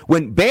quarterbacks.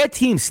 When bad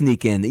teams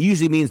sneak in, it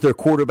usually means their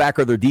quarterback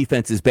or their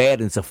defense is bad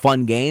and it's a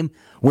fun game.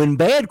 When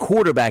bad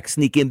quarterbacks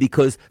sneak in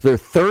because they're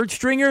third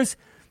stringers,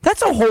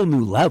 that's a whole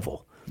new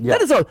level. Yeah.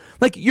 That is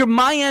like your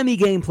Miami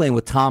game plan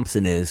with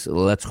Thompson is,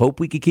 let's hope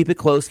we can keep it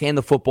close, hand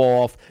the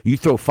football off. You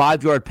throw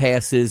 5-yard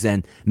passes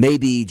and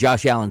maybe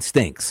Josh Allen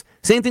stinks.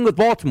 Same thing with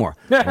Baltimore.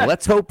 Well,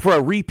 let's hope for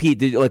a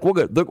repeat. Like, what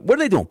are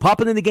they doing?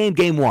 Popping in the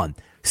game 1.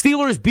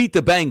 Steelers beat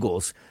the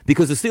Bengals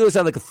because the Steelers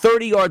had like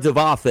 30 yards of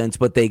offense,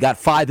 but they got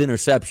 5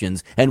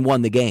 interceptions and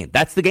won the game.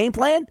 That's the game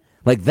plan?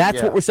 Like,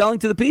 that's what we're selling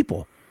to the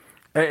people.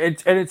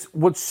 It's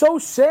what's so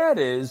sad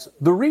is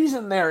the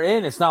reason they're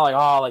in, it's not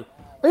like,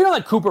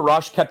 like Cooper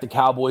Rush kept the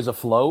Cowboys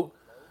afloat.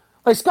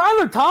 Like,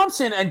 Skylar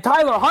Thompson and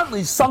Tyler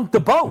Huntley sunk the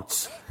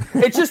boats.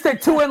 It's just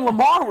that Tua and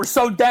Lamar were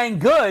so dang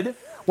good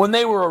when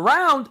they were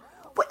around.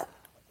 But,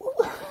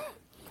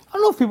 I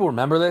don't know if people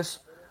remember this,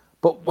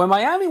 but when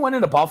Miami went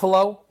into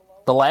Buffalo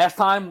the last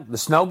time, the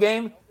snow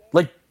game,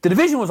 like, the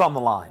division was on the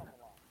line.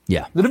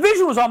 Yeah. The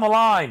division was on the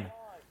line.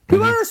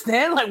 People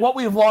understand, like, what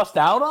we've lost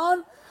out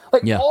on?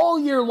 Like, all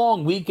year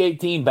long, Week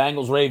 18,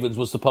 Bengals-Ravens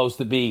was supposed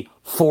to be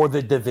for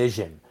the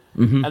division.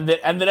 Mm-hmm. And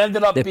that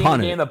ended up being a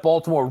game that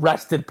Baltimore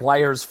rested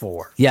players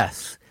for.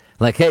 Yes.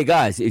 Like, hey,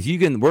 guys, if you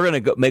can, we're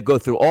going to go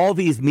through all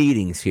these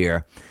meetings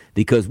here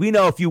because we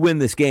know if you win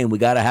this game, we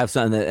got to have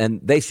something. And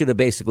they should have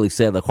basically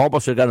said, like,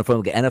 Harbaugh should have gotten in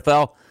front of the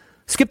NFL.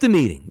 Skip the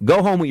meeting.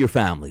 Go home with your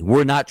family.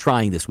 We're not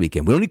trying this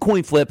weekend. We don't need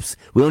coin flips.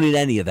 We don't need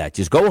any of that.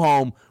 Just go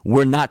home.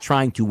 We're not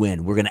trying to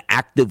win. We're going to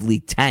actively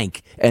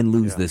tank and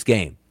lose this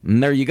game.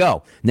 And there you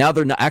go. Now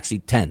they're not actually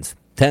 10s.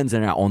 10s are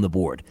now on the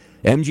board.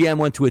 MGM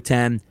went to a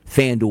 10.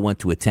 FanDuel went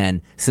to a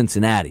 10.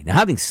 Cincinnati. Now,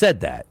 having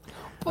said that,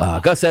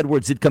 Gus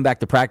Edwards did come back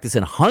to practice,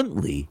 and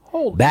Huntley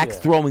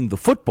throwing the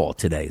football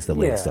today is the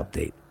latest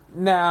update.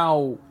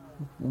 Now,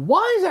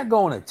 why is that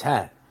going to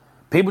 10?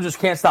 People just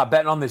can't stop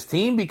betting on this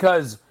team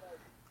because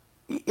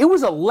it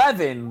was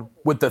 11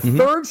 with the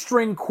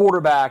third-string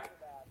quarterback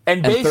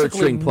and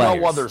basically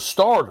no other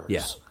starters.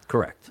 Yeah,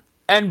 correct.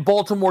 And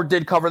Baltimore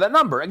did cover that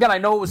number. Again, I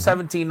know it was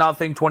 17-0,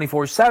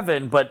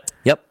 24-7, but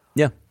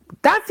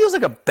that feels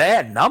like a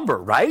bad number,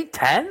 right?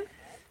 10?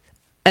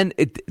 And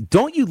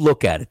don't you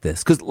look at it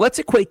this, because let's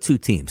equate two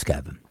teams,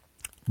 Kevin.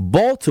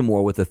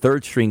 Baltimore with a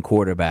third-string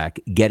quarterback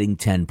getting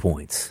 10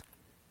 points.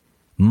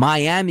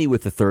 Miami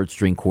with a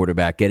third-string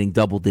quarterback getting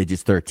double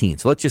digits, 13.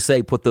 So let's just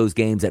say put those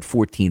games at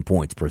 14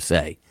 points per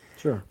se.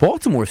 Sure.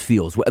 Baltimore's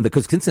feel,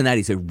 because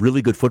Cincinnati's a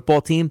really good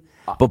football team,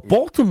 but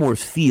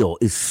Baltimore's feel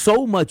is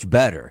so much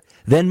better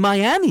than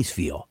Miami's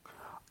feel.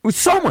 It's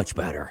so much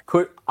better.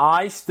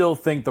 I still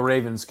think the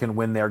Ravens can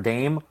win their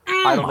game.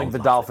 I don't think the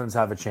Dolphins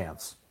have a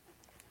chance.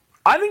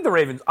 I think the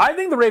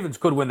Ravens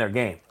could win their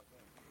game.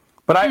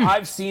 But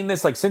I've seen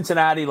this, like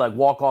Cincinnati, like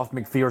walk-off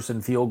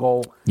McPherson field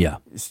goal. Yeah.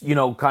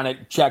 Kind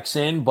of checks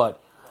in.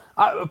 But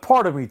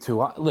part of me,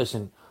 too.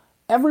 Listen,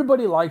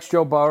 everybody likes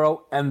Joe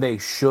Burrow, and they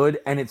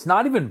should. And it's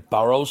not even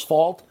Burrow's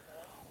fault.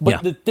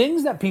 But the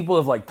things that people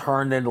have, like,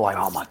 turned into, like,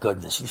 oh, my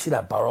goodness, you see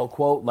that Burrow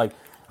quote? Like,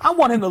 I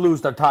want him to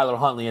lose to Tyler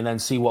Huntley and then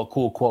see what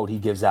cool quote he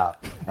gives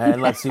out.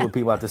 And let's see what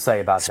people have to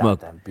say about that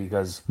then.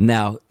 Because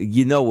now,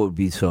 you know what would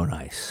be so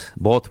nice?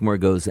 Baltimore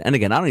goes, and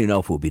again, I don't even know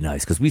if it would be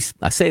nice, because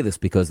I say this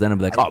because then I'm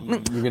like,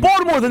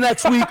 Baltimore the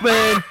next week,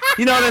 man.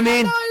 You know what I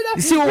mean?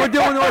 You see what we're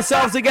doing to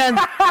ourselves again?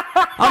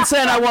 I'm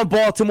saying I want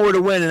Baltimore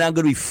to win, and I'm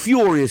going to be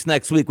furious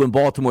next week when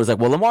Baltimore's like,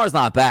 well, Lamar's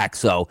not back,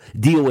 so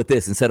deal with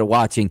this instead of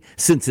watching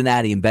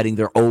Cincinnati and betting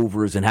their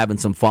overs and having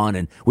some fun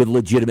and with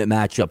legitimate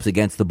matchups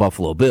against the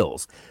Buffalo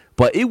Bills.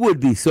 But it would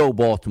be so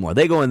Baltimore.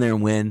 They go in there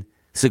and win.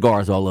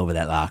 Cigars all over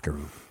that locker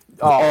room.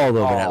 All over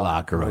that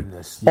locker room.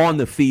 Goodness. On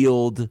the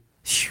field.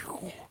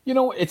 You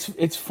know,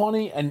 it's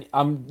funny, and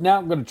I'm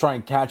now going to try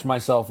and catch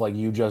myself like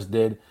you just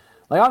did.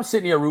 Like, I'm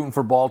sitting here rooting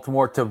for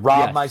Baltimore to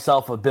rob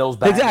myself of Bills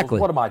Bengals. Exactly.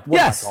 What am I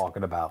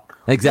talking about?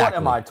 Exactly.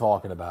 What am I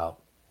talking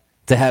about?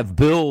 To have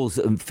Bills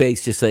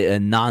face just a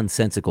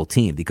nonsensical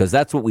team, because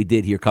that's what we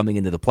did here coming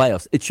into the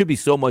playoffs. It should be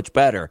so much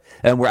better,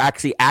 and we're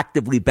actually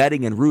actively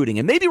betting and rooting,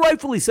 and maybe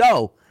rightfully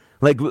so.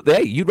 Like,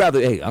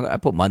 hey, I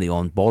put money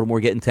on Baltimore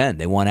getting 10.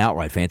 They won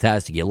outright.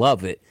 Fantastic. You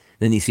love it.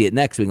 Then you see it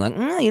next week, like,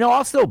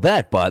 I'll still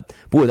bet. But,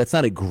 boy, that's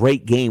not a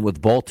great game with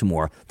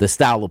Baltimore, the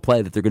style of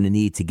play that they're going to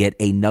need to get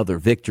another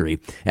victory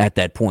at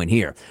that point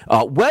here.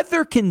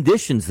 Weather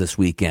conditions this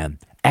weekend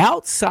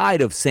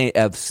outside of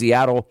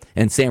Seattle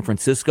and San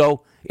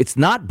Francisco, it's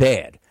not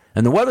bad.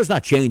 And the weather's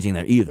not changing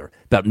there either.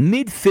 About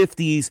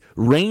mid-50s,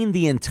 rain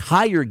the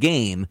entire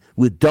game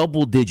with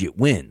double-digit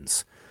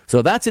winds.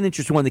 So that's an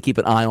interesting one to keep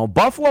an eye on.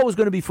 Buffalo is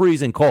going to be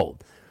freezing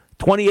cold.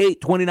 28,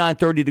 29,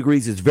 30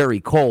 degrees is very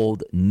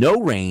cold.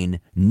 No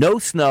rain, no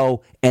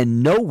snow,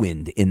 and no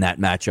wind in that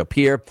matchup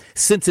here.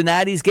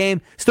 Cincinnati's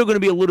game, still going to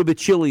be a little bit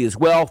chilly as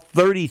well.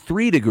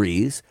 33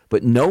 degrees,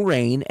 but no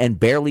rain and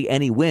barely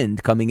any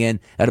wind coming in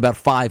at about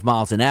 5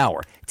 miles an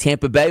hour.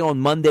 Tampa Bay on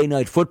Monday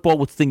Night Football,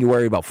 what's the thing you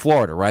worry about?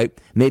 Florida, right?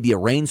 Maybe a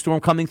rainstorm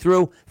coming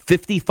through.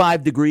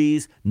 55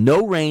 degrees,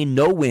 no rain,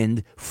 no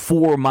wind,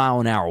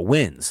 4-mile-an-hour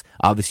winds.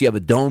 Obviously, you have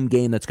a dome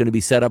game that's going to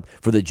be set up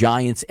for the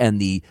Giants and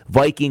the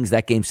Vikings.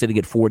 That game's sitting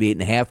at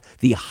 48.5,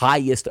 the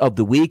highest of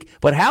the week.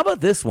 But how about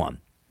this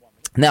one?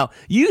 Now,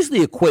 you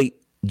usually equate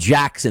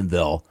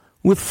Jacksonville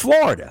with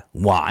Florida.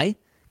 Why?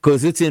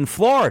 Because it's in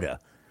Florida,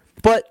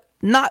 but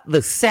not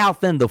the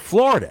south end of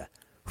Florida.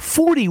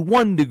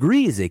 41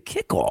 degrees at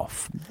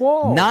kickoff.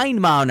 Whoa.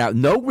 9-mile-an-hour,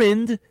 no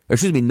wind,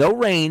 no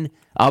rain,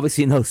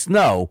 obviously no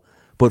snow,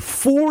 but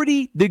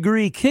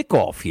 40-degree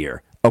kickoff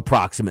here,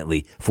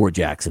 approximately, for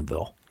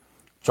Jacksonville.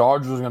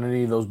 Chargers are going to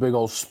need those big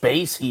old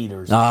space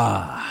heaters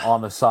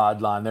on the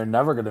sideline. They're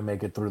never going to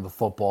make it through the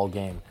football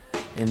game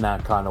in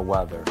that kind of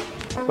weather.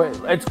 But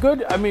it's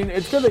good. I mean,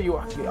 it's good that you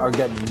are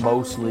getting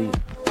mostly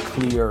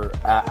clear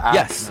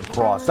action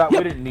across. We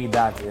didn't need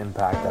that to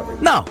impact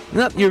everything. No,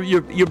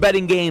 you're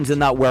betting games and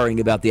not worrying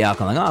about the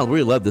outcome. Like, I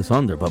really love this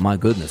under, but my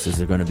goodness, is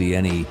there going to be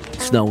any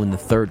snow in the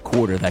third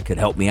quarter that could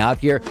help me out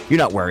here? You're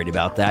not worried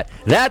about that.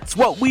 That's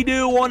what we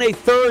do on a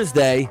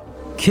Thursday,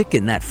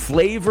 kicking that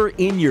flavor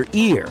in your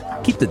ear.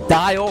 Keep the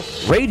dial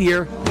right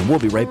here, and we'll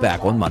be right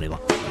back on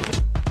Moneyline.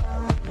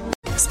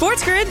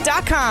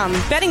 SportsGrid.com.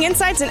 Betting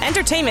insights and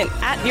entertainment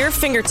at your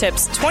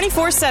fingertips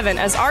 24/7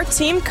 as our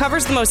team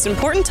covers the most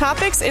important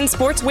topics in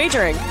sports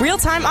wagering.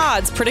 Real-time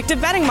odds, predictive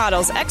betting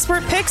models,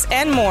 expert picks,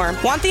 and more.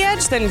 Want the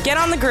edge? Then get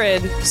on the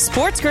grid.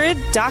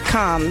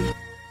 SportsGrid.com.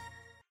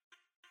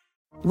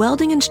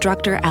 Welding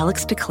instructor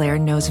Alex DeClaire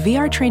knows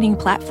VR training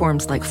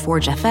platforms like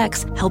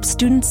ForgeFX help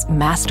students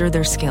master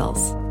their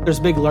skills. There's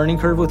a big learning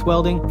curve with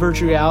welding.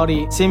 Virtual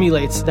reality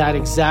simulates that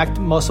exact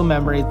muscle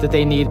memory that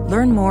they need.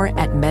 Learn more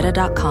at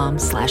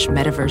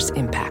meta.com/metaverse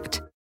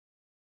impact.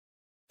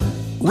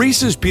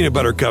 Reese's peanut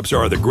butter cups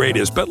are the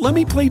greatest, but let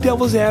me play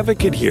devil's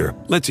advocate here.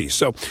 Let's see.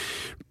 So,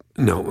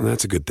 no,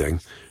 that's a good thing.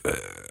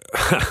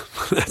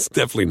 That's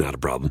definitely not a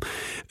problem.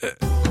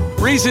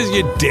 Reese's,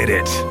 you did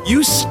it.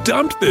 You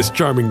stumped this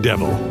charming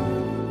devil.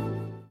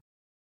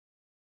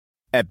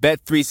 At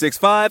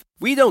Bet365,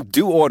 we don't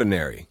do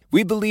ordinary.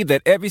 We believe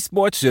that every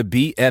sport should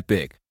be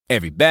epic.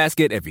 Every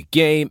basket, every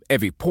game,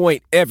 every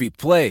point, every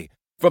play.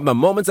 From the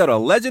moments that are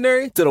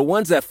legendary to the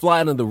ones that fly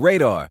under the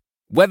radar.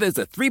 Whether it's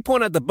a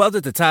three-pointer at the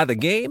buzzer to tie the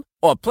game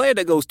or a player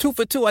that goes 2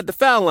 for 2 at the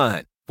foul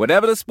line.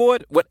 Whatever the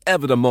sport,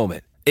 whatever the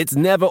moment. It's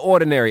never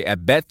ordinary at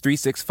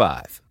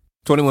Bet365.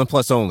 21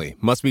 plus only.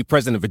 Must be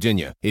present in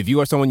Virginia. If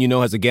you or someone you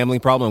know has a gambling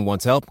problem and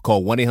wants help,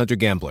 call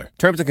 1-800-GAMBLER.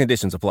 Terms and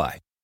conditions apply.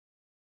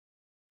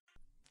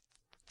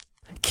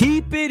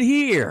 Keep it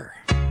here.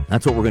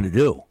 That's what we're going to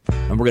do.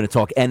 And we're going to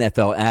talk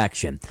NFL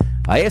action.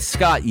 I asked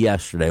Scott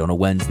yesterday on a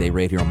Wednesday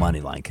right here on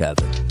Moneyline,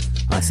 Kevin.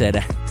 I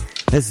said,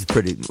 this is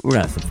pretty, we're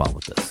going to have some fun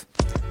with this.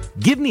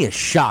 Give me a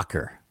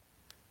shocker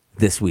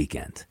this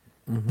weekend.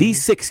 Mm-hmm.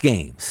 These 6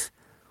 games.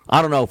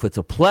 I don't know if it's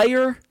a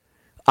player.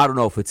 I don't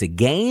know if it's a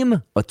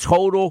game, a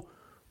total.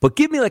 But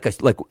give me like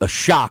a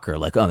shocker,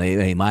 like, oh,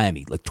 hey,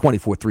 Miami, like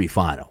 24-3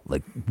 final,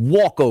 like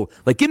walk over,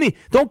 like give me,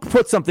 don't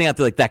put something out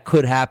there like that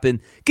could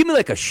happen. Give me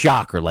like a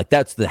shocker, like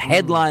that's the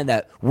headline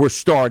that we're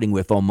starting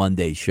with on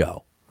Monday's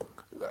show.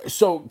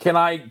 So can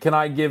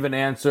I give an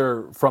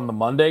answer from the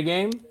Monday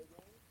game?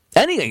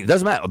 Anything, it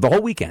doesn't matter. The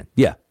whole weekend,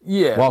 yeah,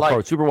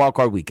 Super wild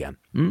card weekend.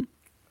 Hmm?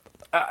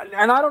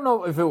 And I don't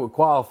know if it would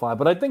qualify,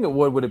 but I think it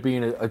would. Would it be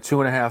a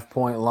 2.5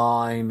 point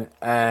line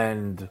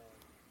and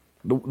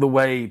the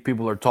way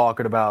people are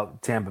talking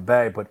about Tampa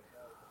Bay, but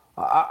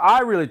I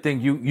really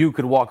think you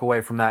could walk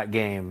away from that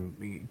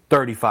game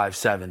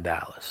 35-7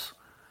 Dallas.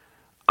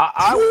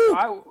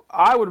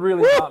 I would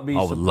really not be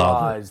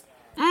surprised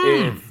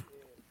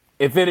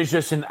if it is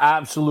just an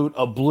absolute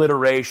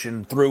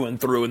obliteration through and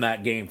through in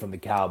that game from the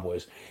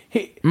Cowboys.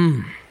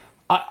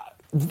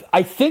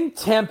 I think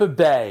Tampa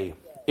Bay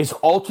is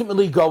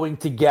ultimately going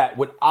to get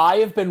what I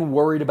have been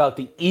worried about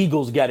the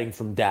Eagles getting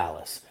from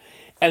Dallas,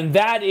 and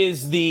that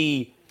is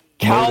the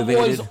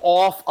Cowboys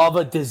off of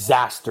a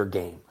disaster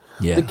game.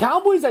 Yeah. The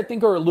Cowboys, I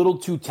think, are a little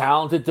too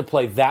talented to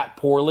play that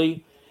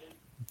poorly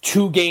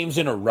 2 games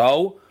in a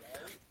row.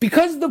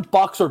 Because the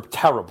Bucs are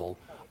terrible,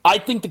 I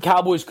think the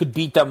Cowboys could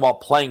beat them while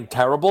playing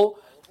terrible,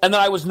 and then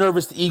I was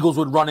nervous the Eagles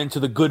would run into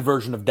the good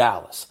version of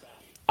Dallas.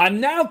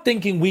 I'm now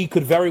thinking we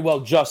could very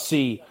well just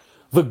see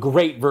the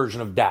great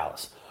version of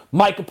Dallas.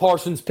 Micah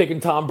Parsons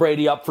picking Tom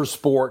Brady up for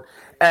sport,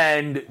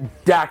 and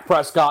Dak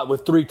Prescott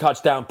with 3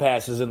 touchdown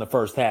passes in the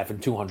first half and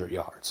 200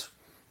 yards.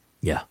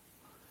 Yeah.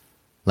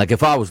 Like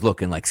if I was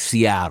looking like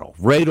Seattle,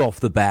 right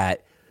off the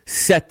bat,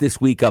 set this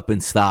week up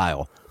in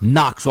style,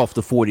 knocks off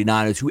the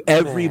 49ers, who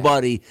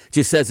everybody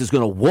just says is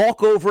going to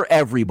walk over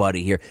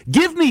everybody here.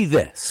 Give me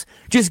this.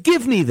 Just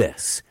give me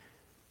this.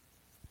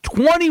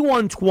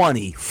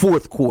 21-20,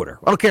 fourth quarter.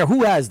 I don't care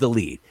who has the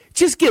lead.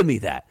 Just give me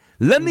that.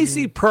 Let me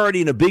see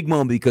Purdy in a big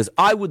moment, because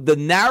the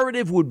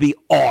narrative would be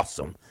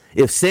awesome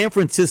if San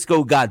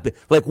Francisco got,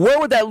 like, where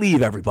would that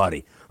leave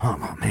everybody?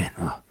 Oh, man,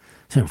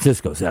 San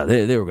Francisco's out.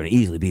 They were going to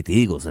easily beat the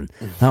Eagles, and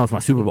that was my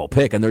Super Bowl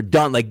pick, and they're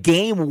done. Like,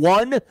 game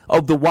one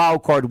of the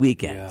wild card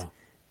weekend. Yeah.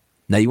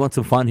 Now, you want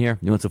some fun here?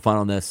 You want some fun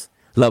on this?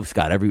 Love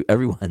Scott.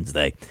 Every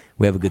Wednesday,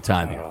 we have a good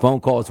time here.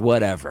 Phone calls,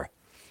 whatever.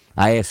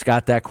 I asked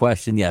Scott that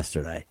question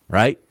yesterday,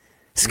 right?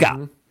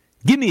 Scott,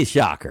 give me a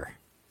shocker.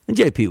 And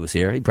JP was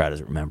here. He probably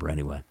doesn't remember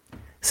anyway.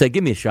 Say,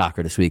 give me a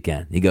shocker this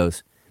weekend. He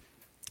goes,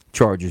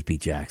 Chargers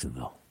beat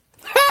Jacksonville.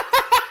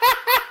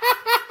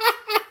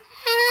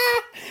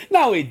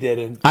 No, he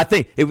didn't. I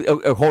think,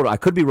 hold on, I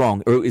could be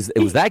wrong. It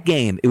was that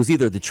game. It was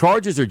either the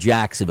Chargers or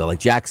Jacksonville. Like,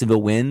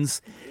 Jacksonville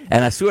wins.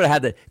 And I sort of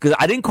had that, because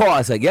I didn't call. I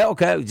was like, yeah,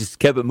 okay. We just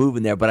kept it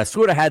moving there. But I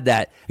sort of had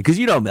that, because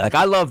you know me. Like,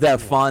 I love to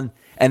have fun.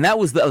 And that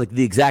was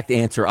the exact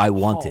answer I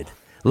wanted.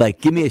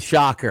 Like, give me a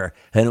shocker.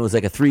 And it was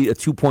like a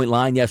 2-point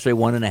line yesterday,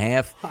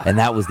 1.5. And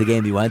that was the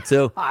game you went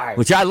to,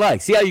 which I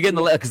like. See how you're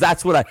getting because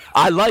that's what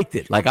I liked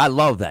it. Like, I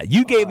love that.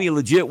 You gave me a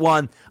legit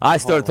one. I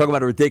started talking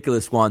about a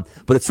ridiculous one.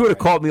 But it sort of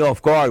caught me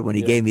off guard when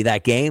he gave me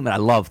that game, and I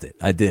loved it.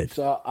 I did.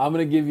 So I'm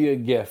going to give you a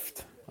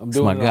gift. I'm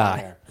doing it on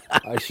here.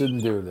 I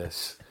shouldn't do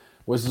this.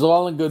 Which is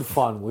all in good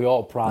fun. We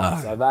all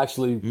promise. I've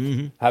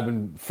actually have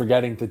been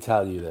forgetting to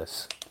tell you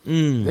this.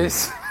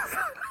 This.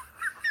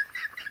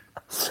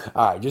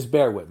 All right, just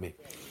bear with me.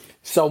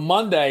 So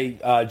Monday,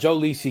 Joe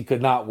Lisi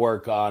could not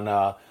work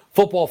on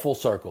Football Full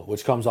Circle,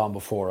 which comes on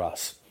before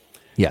us.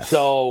 Yes.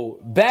 So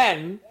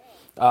Ben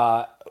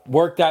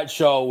worked that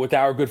show with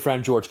our good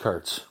friend George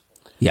Kurtz.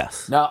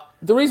 Yes. Now,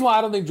 the reason why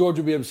I don't think George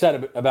would be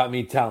upset about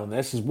me telling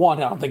this is,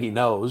 one, I don't think he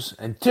knows,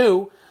 and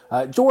two,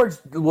 George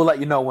will let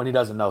you know when he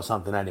doesn't know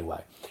something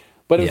anyway.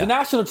 But it was a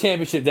national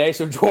championship day,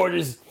 so George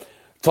is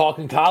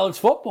talking college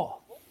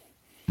football.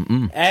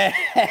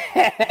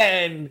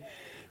 And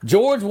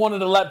George wanted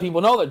to let people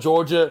know that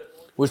Georgia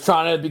was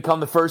trying to become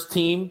the first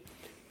team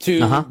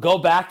to go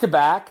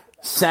back-to-back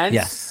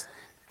since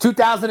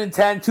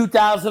 2010,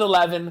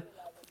 2011,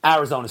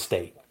 Arizona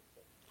State.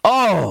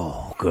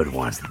 Oh, good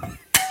one.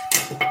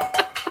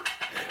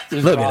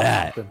 Look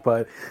at that.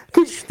 But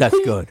that's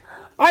good.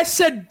 I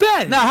said,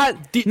 Ben.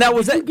 Now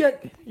was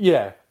that?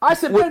 I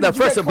said, Ben. Now,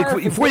 first,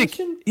 before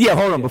you,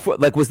 hold on. Before,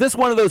 like, was this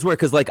one of those where,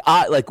 because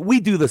we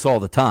do this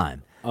all the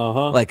time.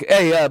 Like,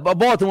 hey,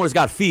 Baltimore's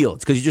got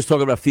Fields, because you're just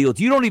talking about Fields.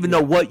 You don't even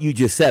know what you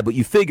just said, but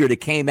you figured it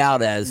came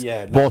out as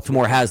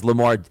Baltimore has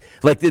Lamar.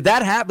 Like, did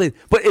that happen?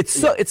 But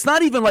it's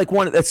not even like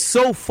one that's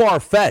so far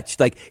fetched.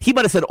 Like, he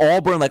might have said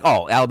Auburn, like,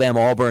 oh,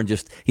 Alabama, Auburn,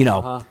 just you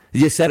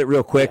just said it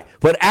real quick.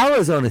 But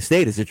Arizona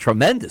State is a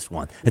tremendous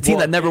one. A team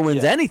that never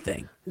wins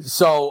anything.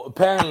 So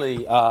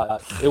apparently,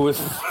 it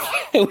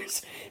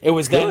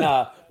was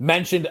then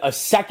mentioned a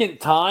second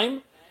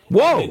time.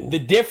 Whoa! The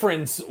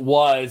difference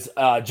was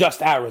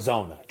just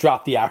Arizona.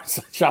 Drop the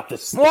Arizona.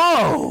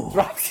 Whoa!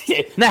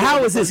 Now,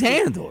 how was this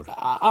handled?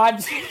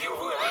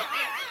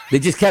 They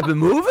just kept it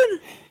moving?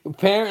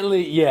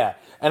 Apparently, yeah.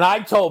 And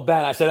I told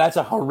Ben, I said, that's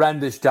a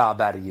horrendous job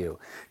out of you.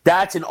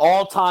 That's an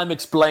all-time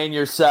explain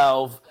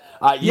yourself.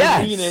 You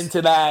lean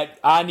into that.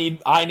 I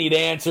need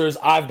answers.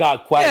 I've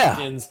got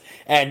questions.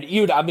 And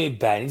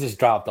Ben, he just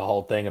dropped the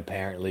whole thing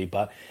apparently.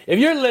 But if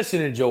you're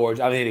listening, George,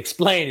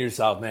 explain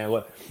yourself,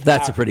 man.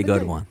 That's a pretty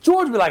good one.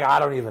 George would be like, I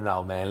don't even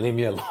know, man. Leave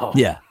me alone.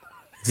 Yeah,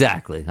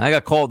 exactly. I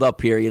got called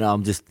up here.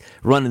 I'm just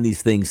running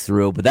these things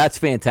through. But that's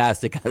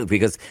fantastic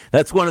because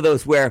that's one of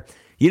those where,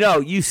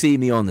 you see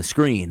me on the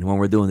screen when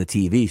we're doing the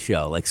TV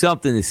show. Like,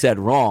 something is said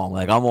wrong.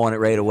 Like, I'm on it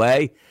right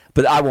away.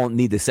 But I won't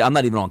need to say, I'm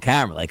not even on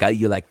camera. Like,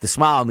 the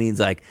smile means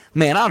like,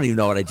 man, I don't even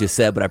know what I just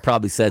said, but I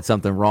probably said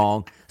something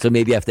wrong. So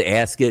maybe I have to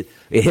ask it.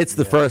 It hits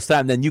the first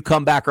time. Then you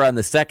come back around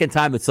the second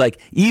time. It's like,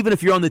 even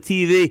if you're on the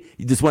TV,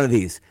 you just one of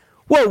these.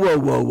 Whoa.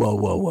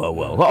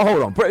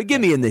 Hold on.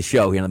 Get me in this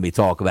show here. Let me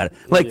talk about it.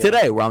 Like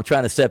today, where I'm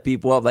trying to set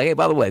people up. Like, hey,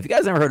 by the way, if you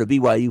guys ever heard of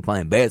BYU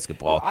playing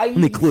basketball, let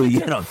me clue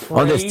you in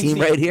on this team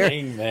right here.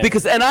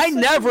 And I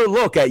never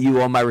look at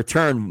you on my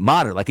return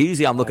monitor. Like,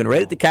 usually I'm looking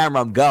right at the camera.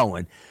 I'm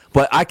going.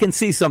 But I can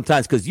see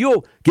sometimes, because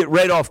you'll get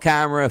right off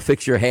camera,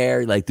 fix your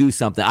hair, like do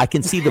something. I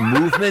can see the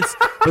movements,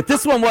 but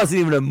this one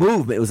wasn't even a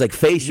movement. It was like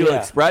facial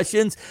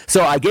expressions.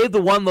 So I gave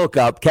the one look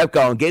up, kept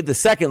going, gave the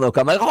second look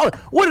up. I'm like, oh,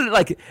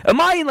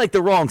 am I in like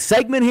the wrong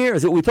segment here?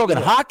 Is it, we talking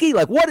hockey?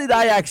 Like, what did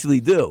I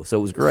actually do? So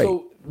it was great.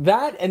 So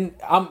that, and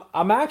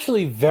I'm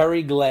actually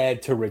very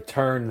glad to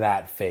return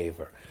that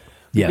favor.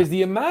 Because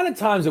the amount of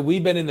times that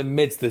we've been in the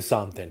midst of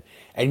something,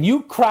 and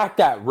you crack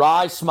that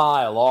wry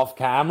smile off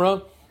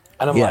camera,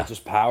 and I'm like,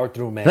 just power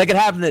through, man. Like it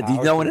happened. Do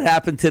you know when it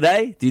happened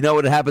today? Do you know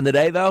what happened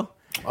today, though?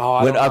 Oh,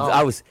 I don't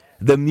know.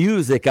 the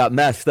music got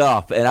messed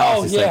up, and I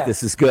was just like,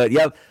 this is good.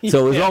 Yep.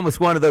 So it was almost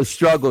one of those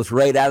struggles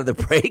right out of the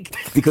break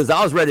because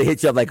I was ready to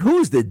hit you up like,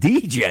 who's the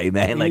DJ,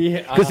 man? Like,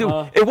 because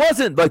it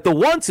wasn't like the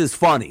once is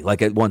funny.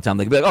 Like at one time,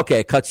 like, okay,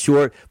 it cuts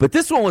short. But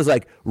this one was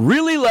like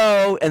really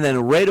low and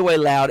then right away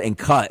loud and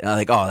cut. And I'm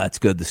like, oh, that's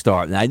good to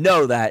start. And I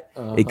know that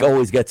it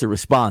always gets a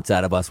response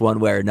out of us one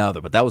way or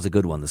another, but that was a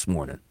good one this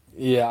morning.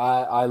 Yeah,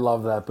 I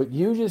love that. But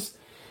you just,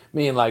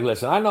 like,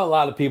 listen, I know a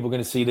lot of people are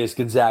going to see this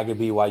Gonzaga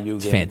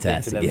BYU game and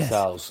think to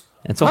themselves.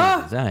 It's all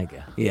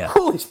Gonzaga. Yeah.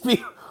 Who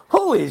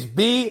is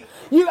B?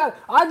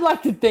 I'd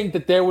like to think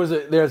that there's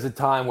a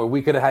time where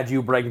we could have had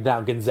you breaking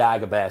down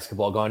Gonzaga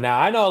basketball going, now,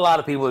 I know a lot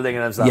of people are thinking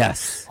to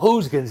themselves,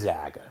 who's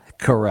Gonzaga?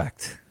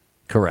 Correct.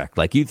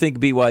 Like, you think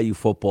BYU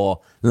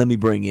football, let me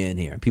bring you in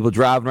here. People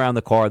driving around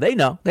the car, they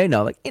know.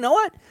 Like, you know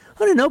what?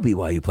 I didn't know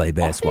BYU played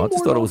basketball. I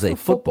just thought it was a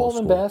football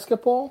school. Than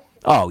basketball?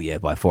 Oh, yeah,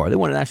 by far. They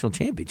won a national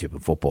championship in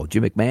football.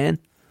 Jim McMahon.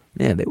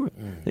 Yeah,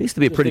 they used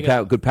to be a pretty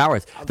good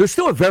powerhouse. They're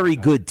still a very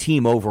good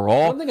team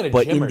overall. I'm thinking of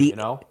but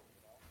Jimmer,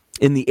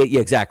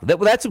 exactly.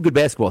 That's some good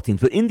basketball teams.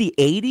 But in the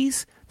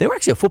 80s, they were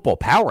actually a football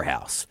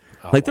powerhouse.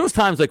 Like there was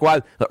times like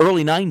the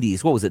early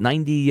 90s, what was it,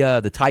 90,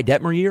 the Ty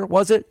Detmer year,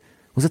 was it?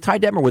 Was it Ty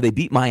Detmer where they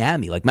beat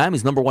Miami? Like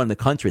Miami's number one in the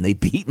country, and they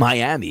beat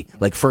Miami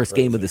like first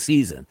game of the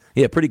season.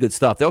 Yeah, pretty good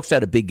stuff. They also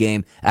had a big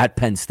game at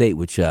Penn State,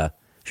 which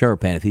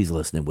Sherapan, if he's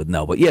listening, would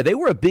know. But yeah, they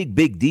were a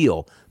big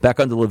deal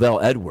back under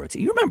Lavelle Edwards.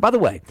 You remember, by the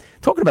way,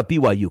 talking about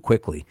BYU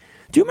quickly,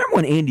 do you remember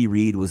when Andy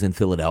Reid was in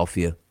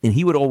Philadelphia, and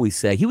he would always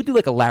say, he would do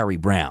like a Larry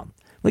Brown.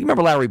 Like,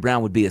 remember Larry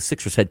Brown would be a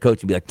Sixers head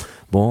coach and be like,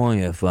 boy,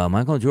 if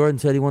Michael Jordan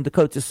said he wanted to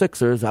coach the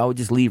Sixers, I would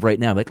just leave right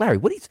now. I'm like, Larry,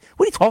 what are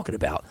you talking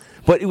about?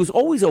 But it was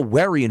always a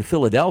worry in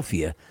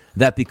Philadelphia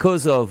that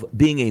because of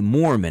being a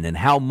Mormon and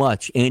how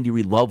much Andy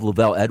Reid loved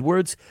Lavelle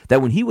Edwards,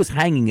 that when he was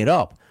hanging it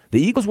up,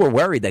 the Eagles were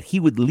worried that he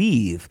would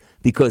leave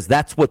because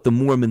that's what the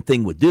Mormon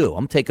thing would do.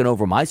 I'm taking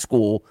over my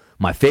school,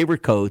 my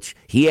favorite coach.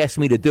 He asked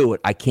me to do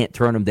it. I can't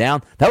turn him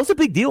down. That was a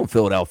big deal in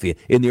Philadelphia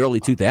in the early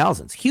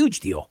 2000s. Huge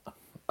deal.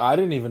 I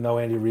didn't even know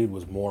Andy Reid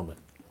was Mormon.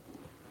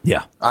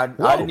 Yeah. I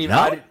didn't even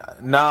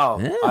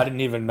know.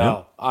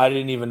 I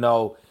didn't even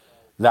know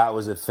that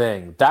was a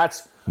thing.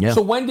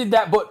 So when did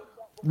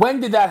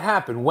that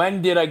happen?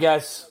 When did, I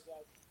guess,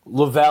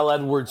 Lavelle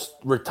Edwards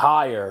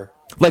retire?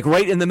 Like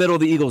right in the middle of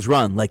the Eagles'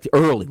 run, like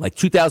early, like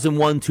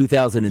 2001,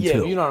 2002.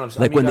 Yeah, you know what I'm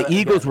saying. Like when the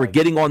Eagles were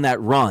getting on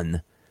that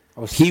run,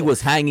 he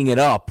was hanging it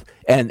up,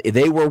 and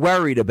they were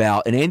worried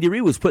about, and Andy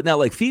Reid was putting out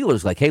like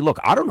feelers, like, hey, look,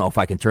 I don't know if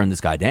I can turn this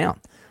guy down.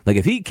 Like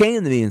if he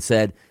came to me and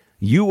said,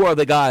 you are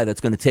the guy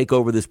that's going to take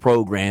over this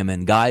program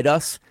and guide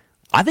us,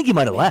 I think he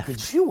might have left.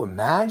 Could you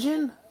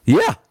imagine?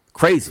 Yeah,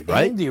 crazy,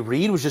 right? Andy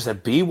Reid was just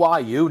at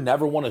BYU,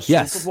 never won a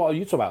Super Bowl.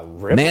 You talk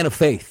about ripping. Man of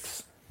faith.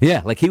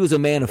 Yeah, like he was a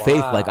man of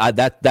faith. Like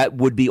that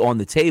would be on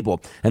the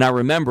table. And I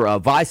remember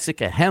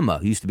Visika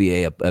Hema, who used to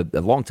be a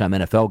longtime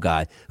NFL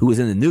guy who was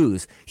in the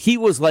news. He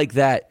was like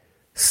that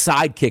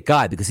sidekick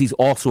guy because he's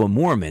also a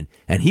Mormon,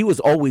 and he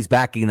was always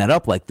backing that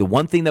up. Like the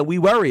one thing that we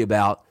worry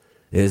about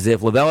is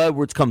if Lavelle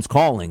Edwards comes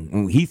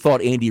calling, he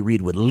thought Andy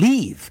Reid would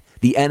leave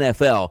the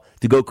NFL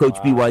to go coach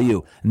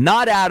BYU.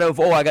 Not out of,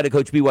 I got to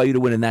coach BYU to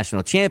win a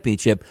national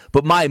championship,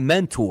 but my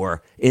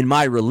mentor in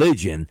my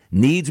religion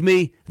needs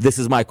me. This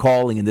is my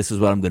calling, and this is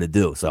what I'm going to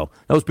do. So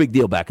that was a big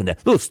deal back in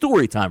that. Little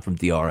story time from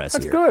DRS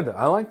That's here. Good.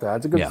 I like that.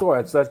 That's a good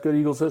story. That's good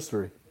Eagles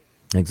history.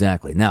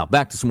 Exactly. Now,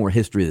 back to some more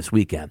history this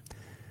weekend.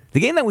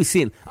 The game that we've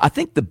seen, I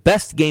think the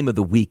best game of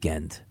the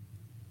weekend,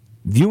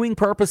 viewing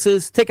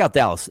purposes, take out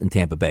Dallas and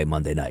Tampa Bay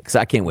Monday night, because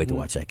I can't wait to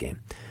watch that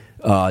game.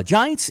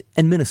 Giants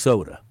and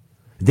Minnesota.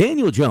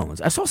 Daniel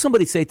Jones, I saw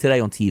somebody say today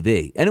on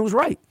TV, and it was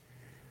right.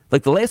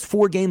 Like the last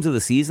 4 games of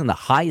the season, the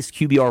highest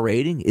QBR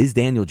rating is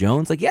Daniel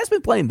Jones. Like he has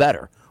been playing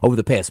better over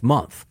the past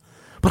month.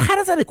 But how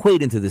does that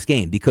equate into this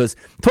game? Because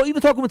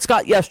even talking with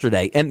Scott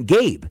yesterday and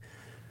Gabe,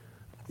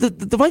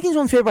 the Vikings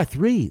are on favored by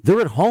 3.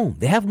 They're at home.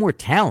 They have more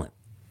talent.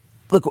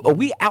 Look, are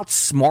we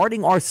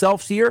outsmarting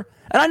ourselves here?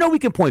 And I know we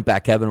can point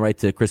back, Kevin, right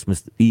to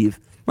Christmas Eve.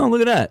 Oh,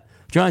 look at that.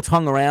 Giants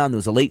hung around. There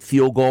was a late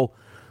field goal.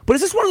 But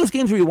is this one of those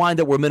games where you wind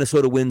up where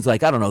Minnesota wins,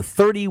 like,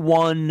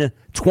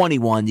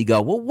 31-21? You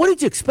go, well, what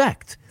did you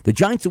expect? The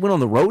Giants to win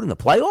on the road in the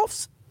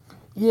playoffs?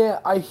 Yeah,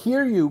 I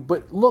hear you.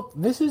 But look,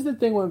 this is the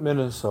thing with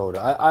Minnesota.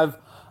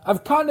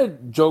 I've kind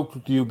of joked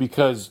with you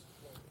because,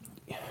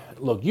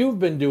 look, you've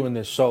been doing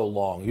this so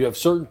long. You have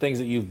certain things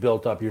that you've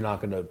built up you're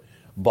not going to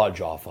budge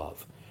off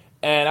of.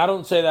 And I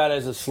don't say that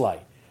as a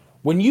slight.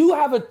 When you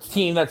have a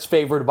team that's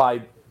favored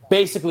by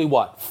basically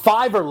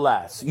 5 or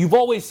less, you've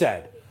always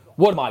said,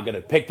 what am I going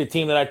to pick the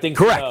team that I think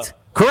is going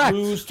to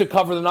lose to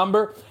cover the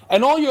number?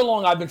 And all year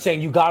long I've been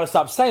saying you got to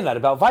stop saying that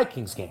about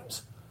Vikings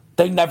games.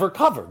 They never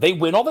cover. They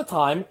win all the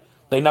time.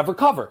 They never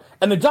cover.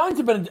 And the Giants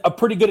have been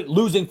pretty good at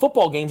losing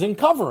football games and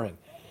covering.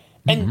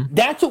 And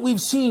that's what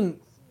we've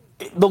seen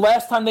the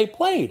last time they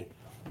played.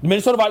 The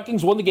Minnesota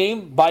Vikings won the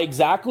game by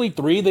exactly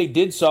 3. They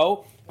did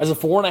so as a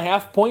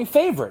 4.5-point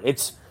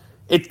favorite.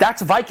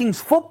 That's Vikings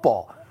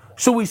football.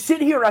 So we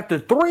sit here at the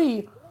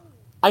 3.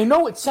 I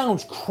know it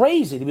sounds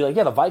crazy to be like,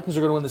 yeah, the Vikings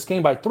are going to win this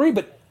game by 3,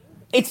 but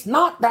It's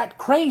not that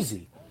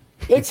crazy.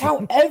 It's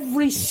how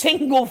every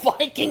single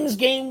Vikings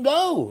game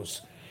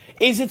goes.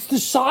 It's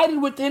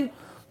decided within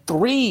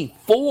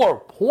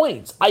 3-4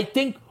 points. I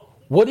think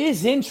what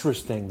is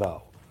interesting,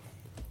 though,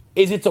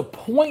 is it's a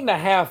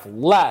 1.5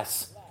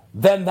 less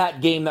than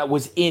that game that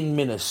was in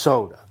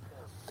Minnesota.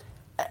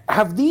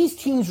 Have these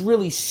teams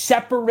really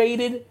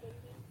separated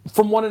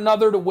from one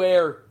another to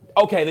where,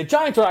 okay, the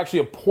Giants are actually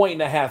a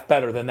 1.5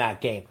 better than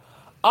that game?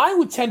 I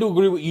would tend to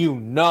agree with you,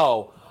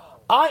 no.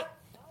 I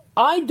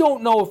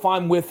don't know if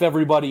I'm with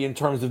everybody in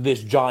terms of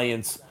this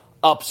Giants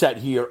upset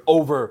here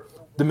over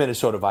the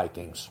Minnesota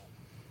Vikings.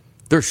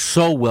 They're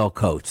so well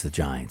coached, the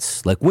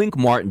Giants. Like, Wink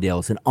Martindale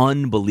is an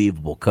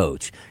unbelievable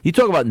coach. You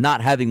talk about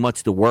not having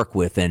much to work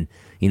with and,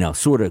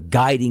 sort of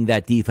guiding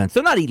that defense.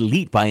 They're not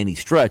elite by any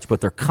stretch,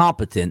 but they're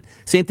competent.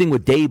 Same thing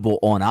with Dable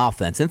on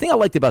offense. And the thing I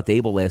liked about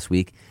Dable last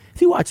week,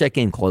 if you watch that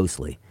game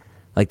closely,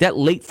 like that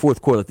late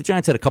fourth quarter, like the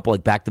Giants had a couple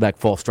like back-to-back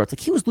false starts.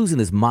 Like, he was losing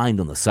his mind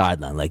on the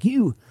sideline. Like,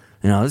 I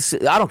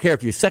don't care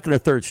if you're second or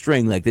third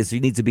string like this, it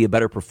needs to be a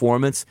better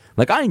performance.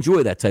 Like, I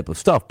enjoy that type of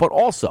stuff. But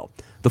also,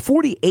 the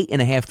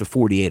 48.5 to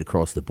 48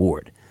 across the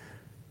board.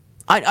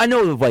 I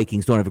know the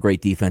Vikings don't have a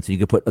great defense, and you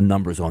can put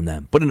numbers on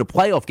them. But in a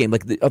playoff game,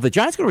 like, are the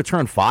Giants going to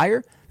return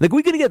fire? Like,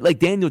 we going to get, like,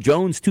 Daniel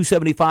Jones,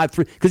 275,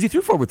 because he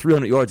threw for over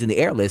 300 yards in the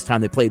air last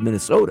time they played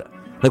Minnesota.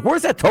 Like,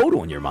 where's that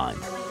total in your mind?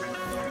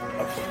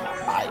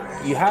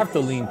 You have to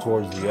lean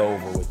towards the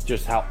over with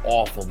just how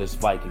awful this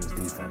Vikings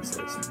defense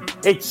is.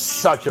 It's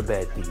such a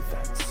bad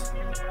defense.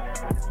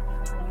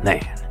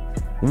 Man,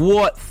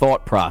 what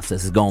thought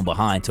process is going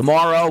behind?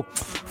 Tomorrow,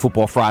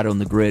 Football Friday on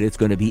the Grid. It's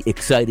going to be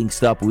exciting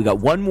stuff. But we got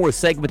one more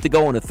segment to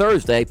go on a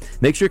Thursday.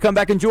 Make sure you come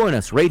back and join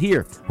us right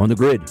here on the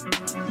Grid.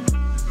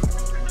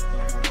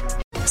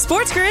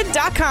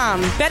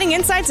 SportsGrid.com. Betting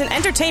insights and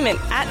entertainment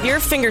at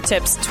your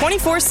fingertips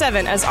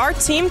 24/7 as our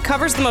team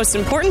covers the most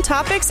important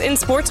topics in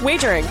sports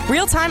wagering.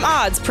 Real-time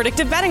odds,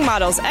 predictive betting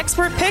models,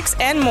 expert picks,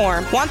 and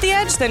more. Want the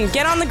edge? Then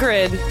get on the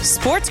grid.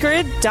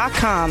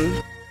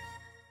 SportsGrid.com.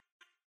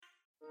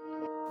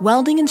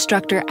 Welding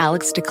instructor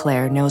Alex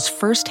DeClaire knows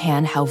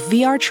firsthand how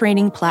VR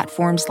training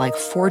platforms like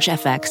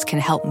ForgeFX can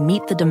help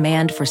meet the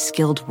demand for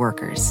skilled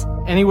workers.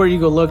 Anywhere you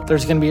go look,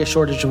 there's going to be a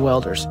shortage of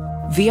welders.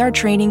 VR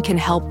training can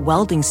help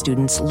welding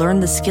students learn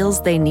the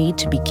skills they need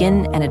to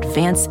begin and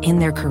advance in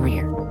their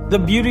career. The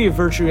beauty of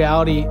virtual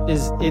reality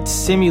is it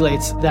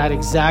simulates that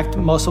exact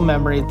muscle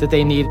memory that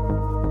they need.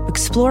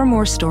 Explore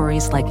more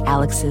stories like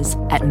Alex's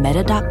at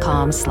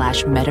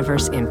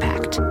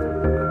meta.com/metaverseimpact.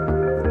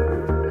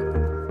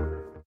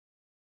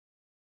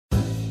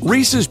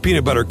 Reese's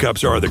peanut butter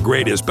cups are the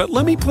greatest, but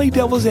let me play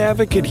devil's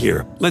advocate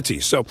here. Let's see.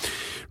 So,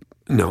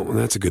 no,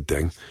 that's a good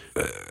thing.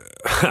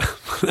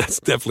 That's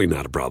definitely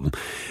not a problem.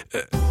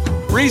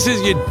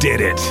 Reese's, you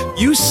did it.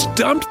 You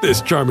stumped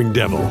this charming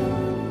devil.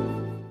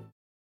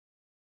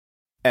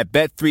 At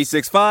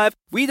Bet365,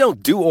 we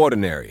don't do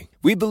ordinary.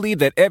 We believe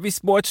that every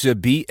sport should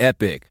be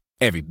epic.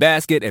 Every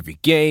basket, every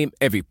game,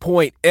 every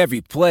point, every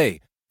play.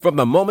 From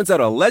the moments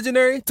that are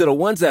legendary to the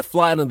ones that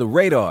fly under the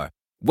radar.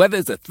 Whether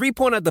it's a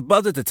three-pointer at the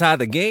buzzer to tie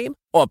the game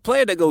or a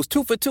player that goes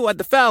 2 for 2 at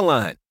the foul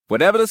line.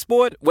 Whatever the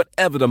sport,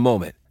 whatever the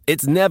moment.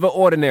 It's never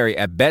ordinary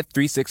at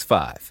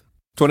Bet365.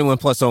 21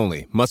 plus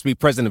only. Must be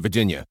present in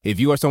Virginia. If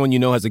you or someone you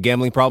know has a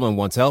gambling problem and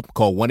wants help,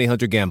 call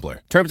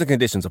 1-800-GAMBLER. Terms and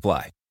conditions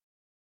apply.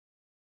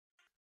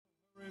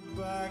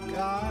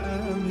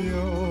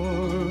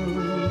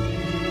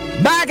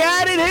 Back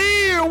at it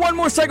here. One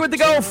more segment to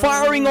go.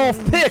 Firing off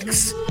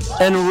picks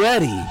and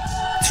ready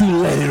to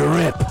let it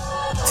rip.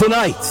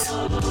 Tonight,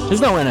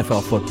 there's no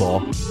NFL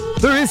football.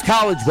 There is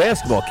college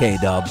basketball,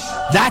 K-Dub.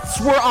 That's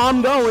where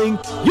I'm going.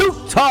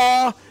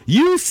 Utah,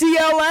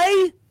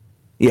 UCLA.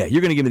 Yeah,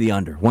 you're going to give me the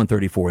under,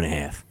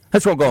 134.5.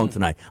 That's where I'm going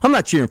tonight. I'm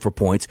not cheering for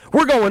points.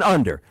 We're going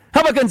under.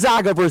 How about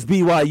Gonzaga versus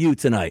BYU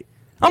tonight?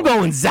 I'm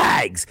going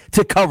Zags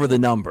to cover the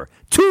number.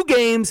 2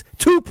 games,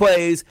 2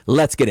 plays.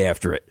 Let's get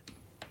after it.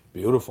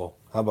 Beautiful.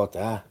 How about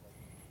that?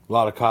 A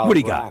lot of college. What do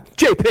you got?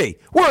 JP,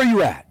 where are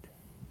you at?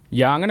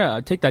 Yeah, I'm going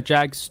to take that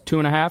Jags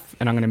 2.5,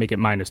 and I'm going to make it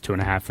minus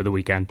 2.5 for the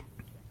weekend.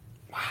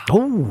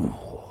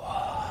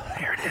 Oh,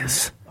 there it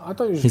is. I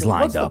thought you He's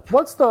lined up.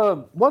 What's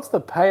the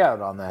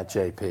payout on that,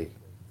 JP? I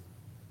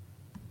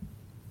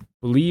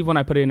believe when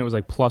I put it in, it was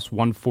like plus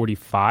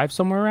 145,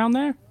 somewhere around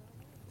there.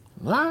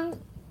 All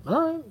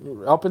right.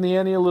 Up in the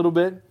ante a little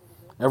bit.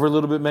 Every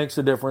little bit makes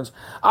a difference.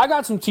 I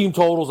got some team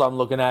totals I'm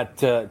looking at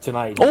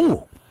tonight.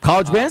 Oh,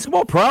 college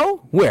basketball, pro?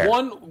 Where?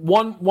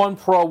 One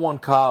pro, one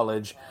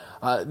college.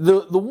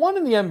 The one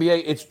in the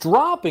NBA, it's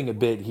dropping a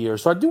bit here,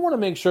 so I do want to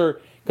make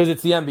sure, because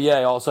it's the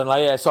NBA, all of a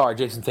sudden, sorry,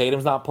 Jason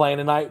Tatum's not playing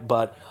tonight,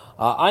 but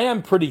I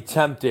am pretty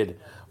tempted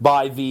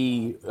by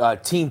the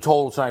team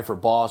total tonight for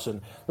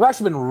Boston. They've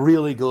actually been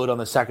really good on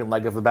the second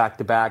leg of the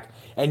back-to-back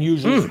and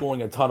usually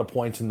scoring a ton of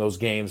points in those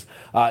games.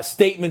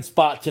 Statement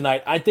spot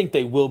tonight. I think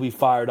they will be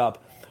fired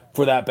up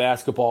for that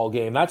basketball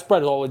game. That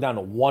spread is all the way down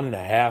to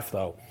 1.5,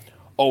 though,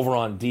 over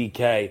on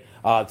DK.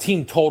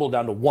 Team total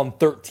down to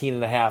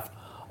 113.5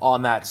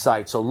 on that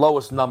site. So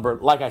lowest number,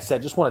 like I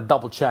said, just want to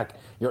double-check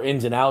your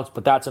ins and outs,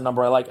 but that's a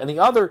number I like. And the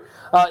other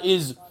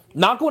is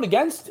not going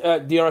against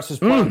DRS's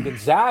prime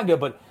Gonzaga,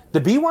 but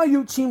the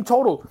BYU team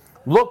total.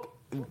 Look,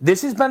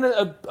 this has been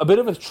a bit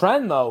of a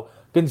trend, though.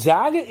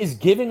 Gonzaga is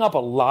giving up a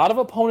lot of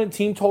opponent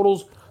team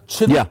totals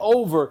to the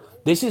over.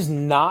 This is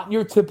not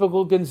your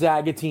typical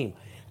Gonzaga team.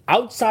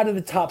 Outside of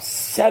the top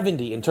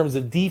 70 in terms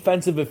of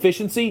defensive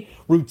efficiency,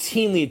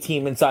 routinely a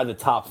team inside the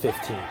top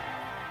 15.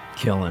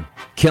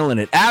 Killing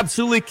it.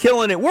 Absolutely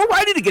killing it. We're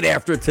ready to get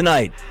after it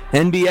tonight.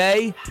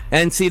 NBA,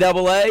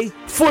 NCAA,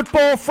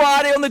 Football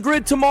Friday on the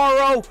grid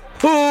tomorrow.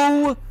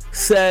 Who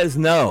says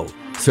no?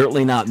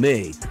 Certainly not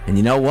me. And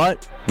you know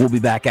what? We'll be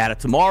back at it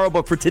tomorrow.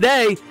 But for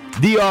today,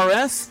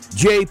 DRS,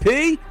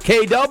 JP,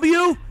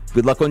 KW,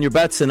 good luck on your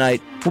bets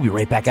tonight. We'll be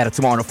right back at it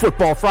tomorrow on a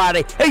Football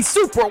Friday. A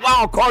super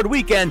wild card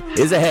weekend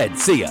is ahead.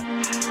 See ya.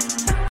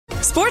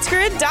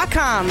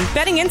 SportsGrid.com.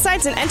 Betting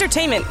insights and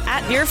entertainment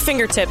at your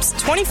fingertips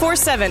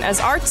 24/7 as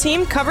our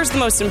team covers the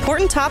most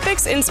important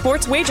topics in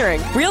sports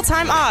wagering.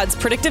 Real-time odds,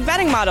 predictive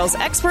betting models,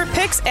 expert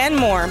picks, and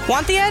more.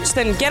 Want the edge?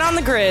 Then get on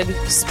the grid.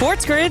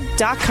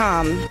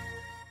 SportsGrid.com.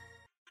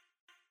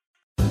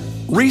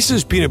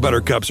 Reese's Peanut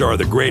Butter Cups are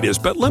the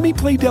greatest, but let me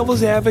play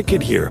devil's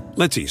advocate here.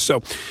 Let's see.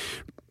 So,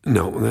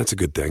 no, that's a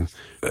good thing.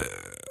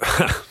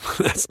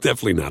 That's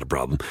definitely not a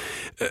problem.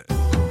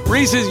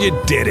 Reese's, you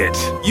did it.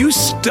 You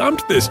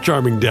stumped this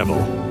charming devil.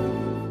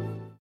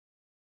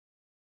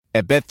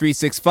 At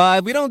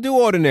Bet365, we don't do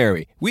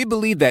ordinary. We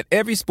believe that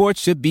every sport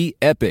should be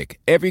epic.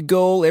 Every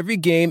goal, every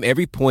game,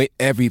 every point,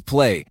 every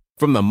play.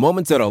 From the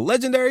moments that are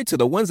legendary to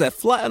the ones that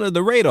fly under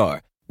the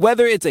radar.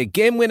 Whether it's a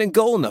game-winning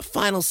goal in the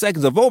final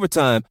seconds of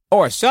overtime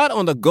or a shot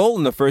on the goal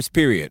in the first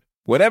period.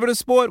 Whatever the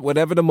sport,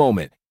 whatever the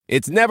moment.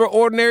 It's never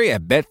ordinary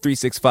at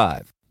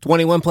Bet365.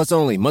 21 plus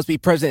only. Must be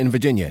present in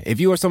Virginia. If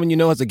you or someone you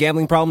know has a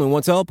gambling problem and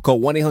wants help, call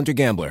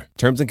 1-800-GAMBLER.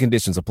 Terms and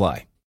conditions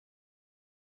apply.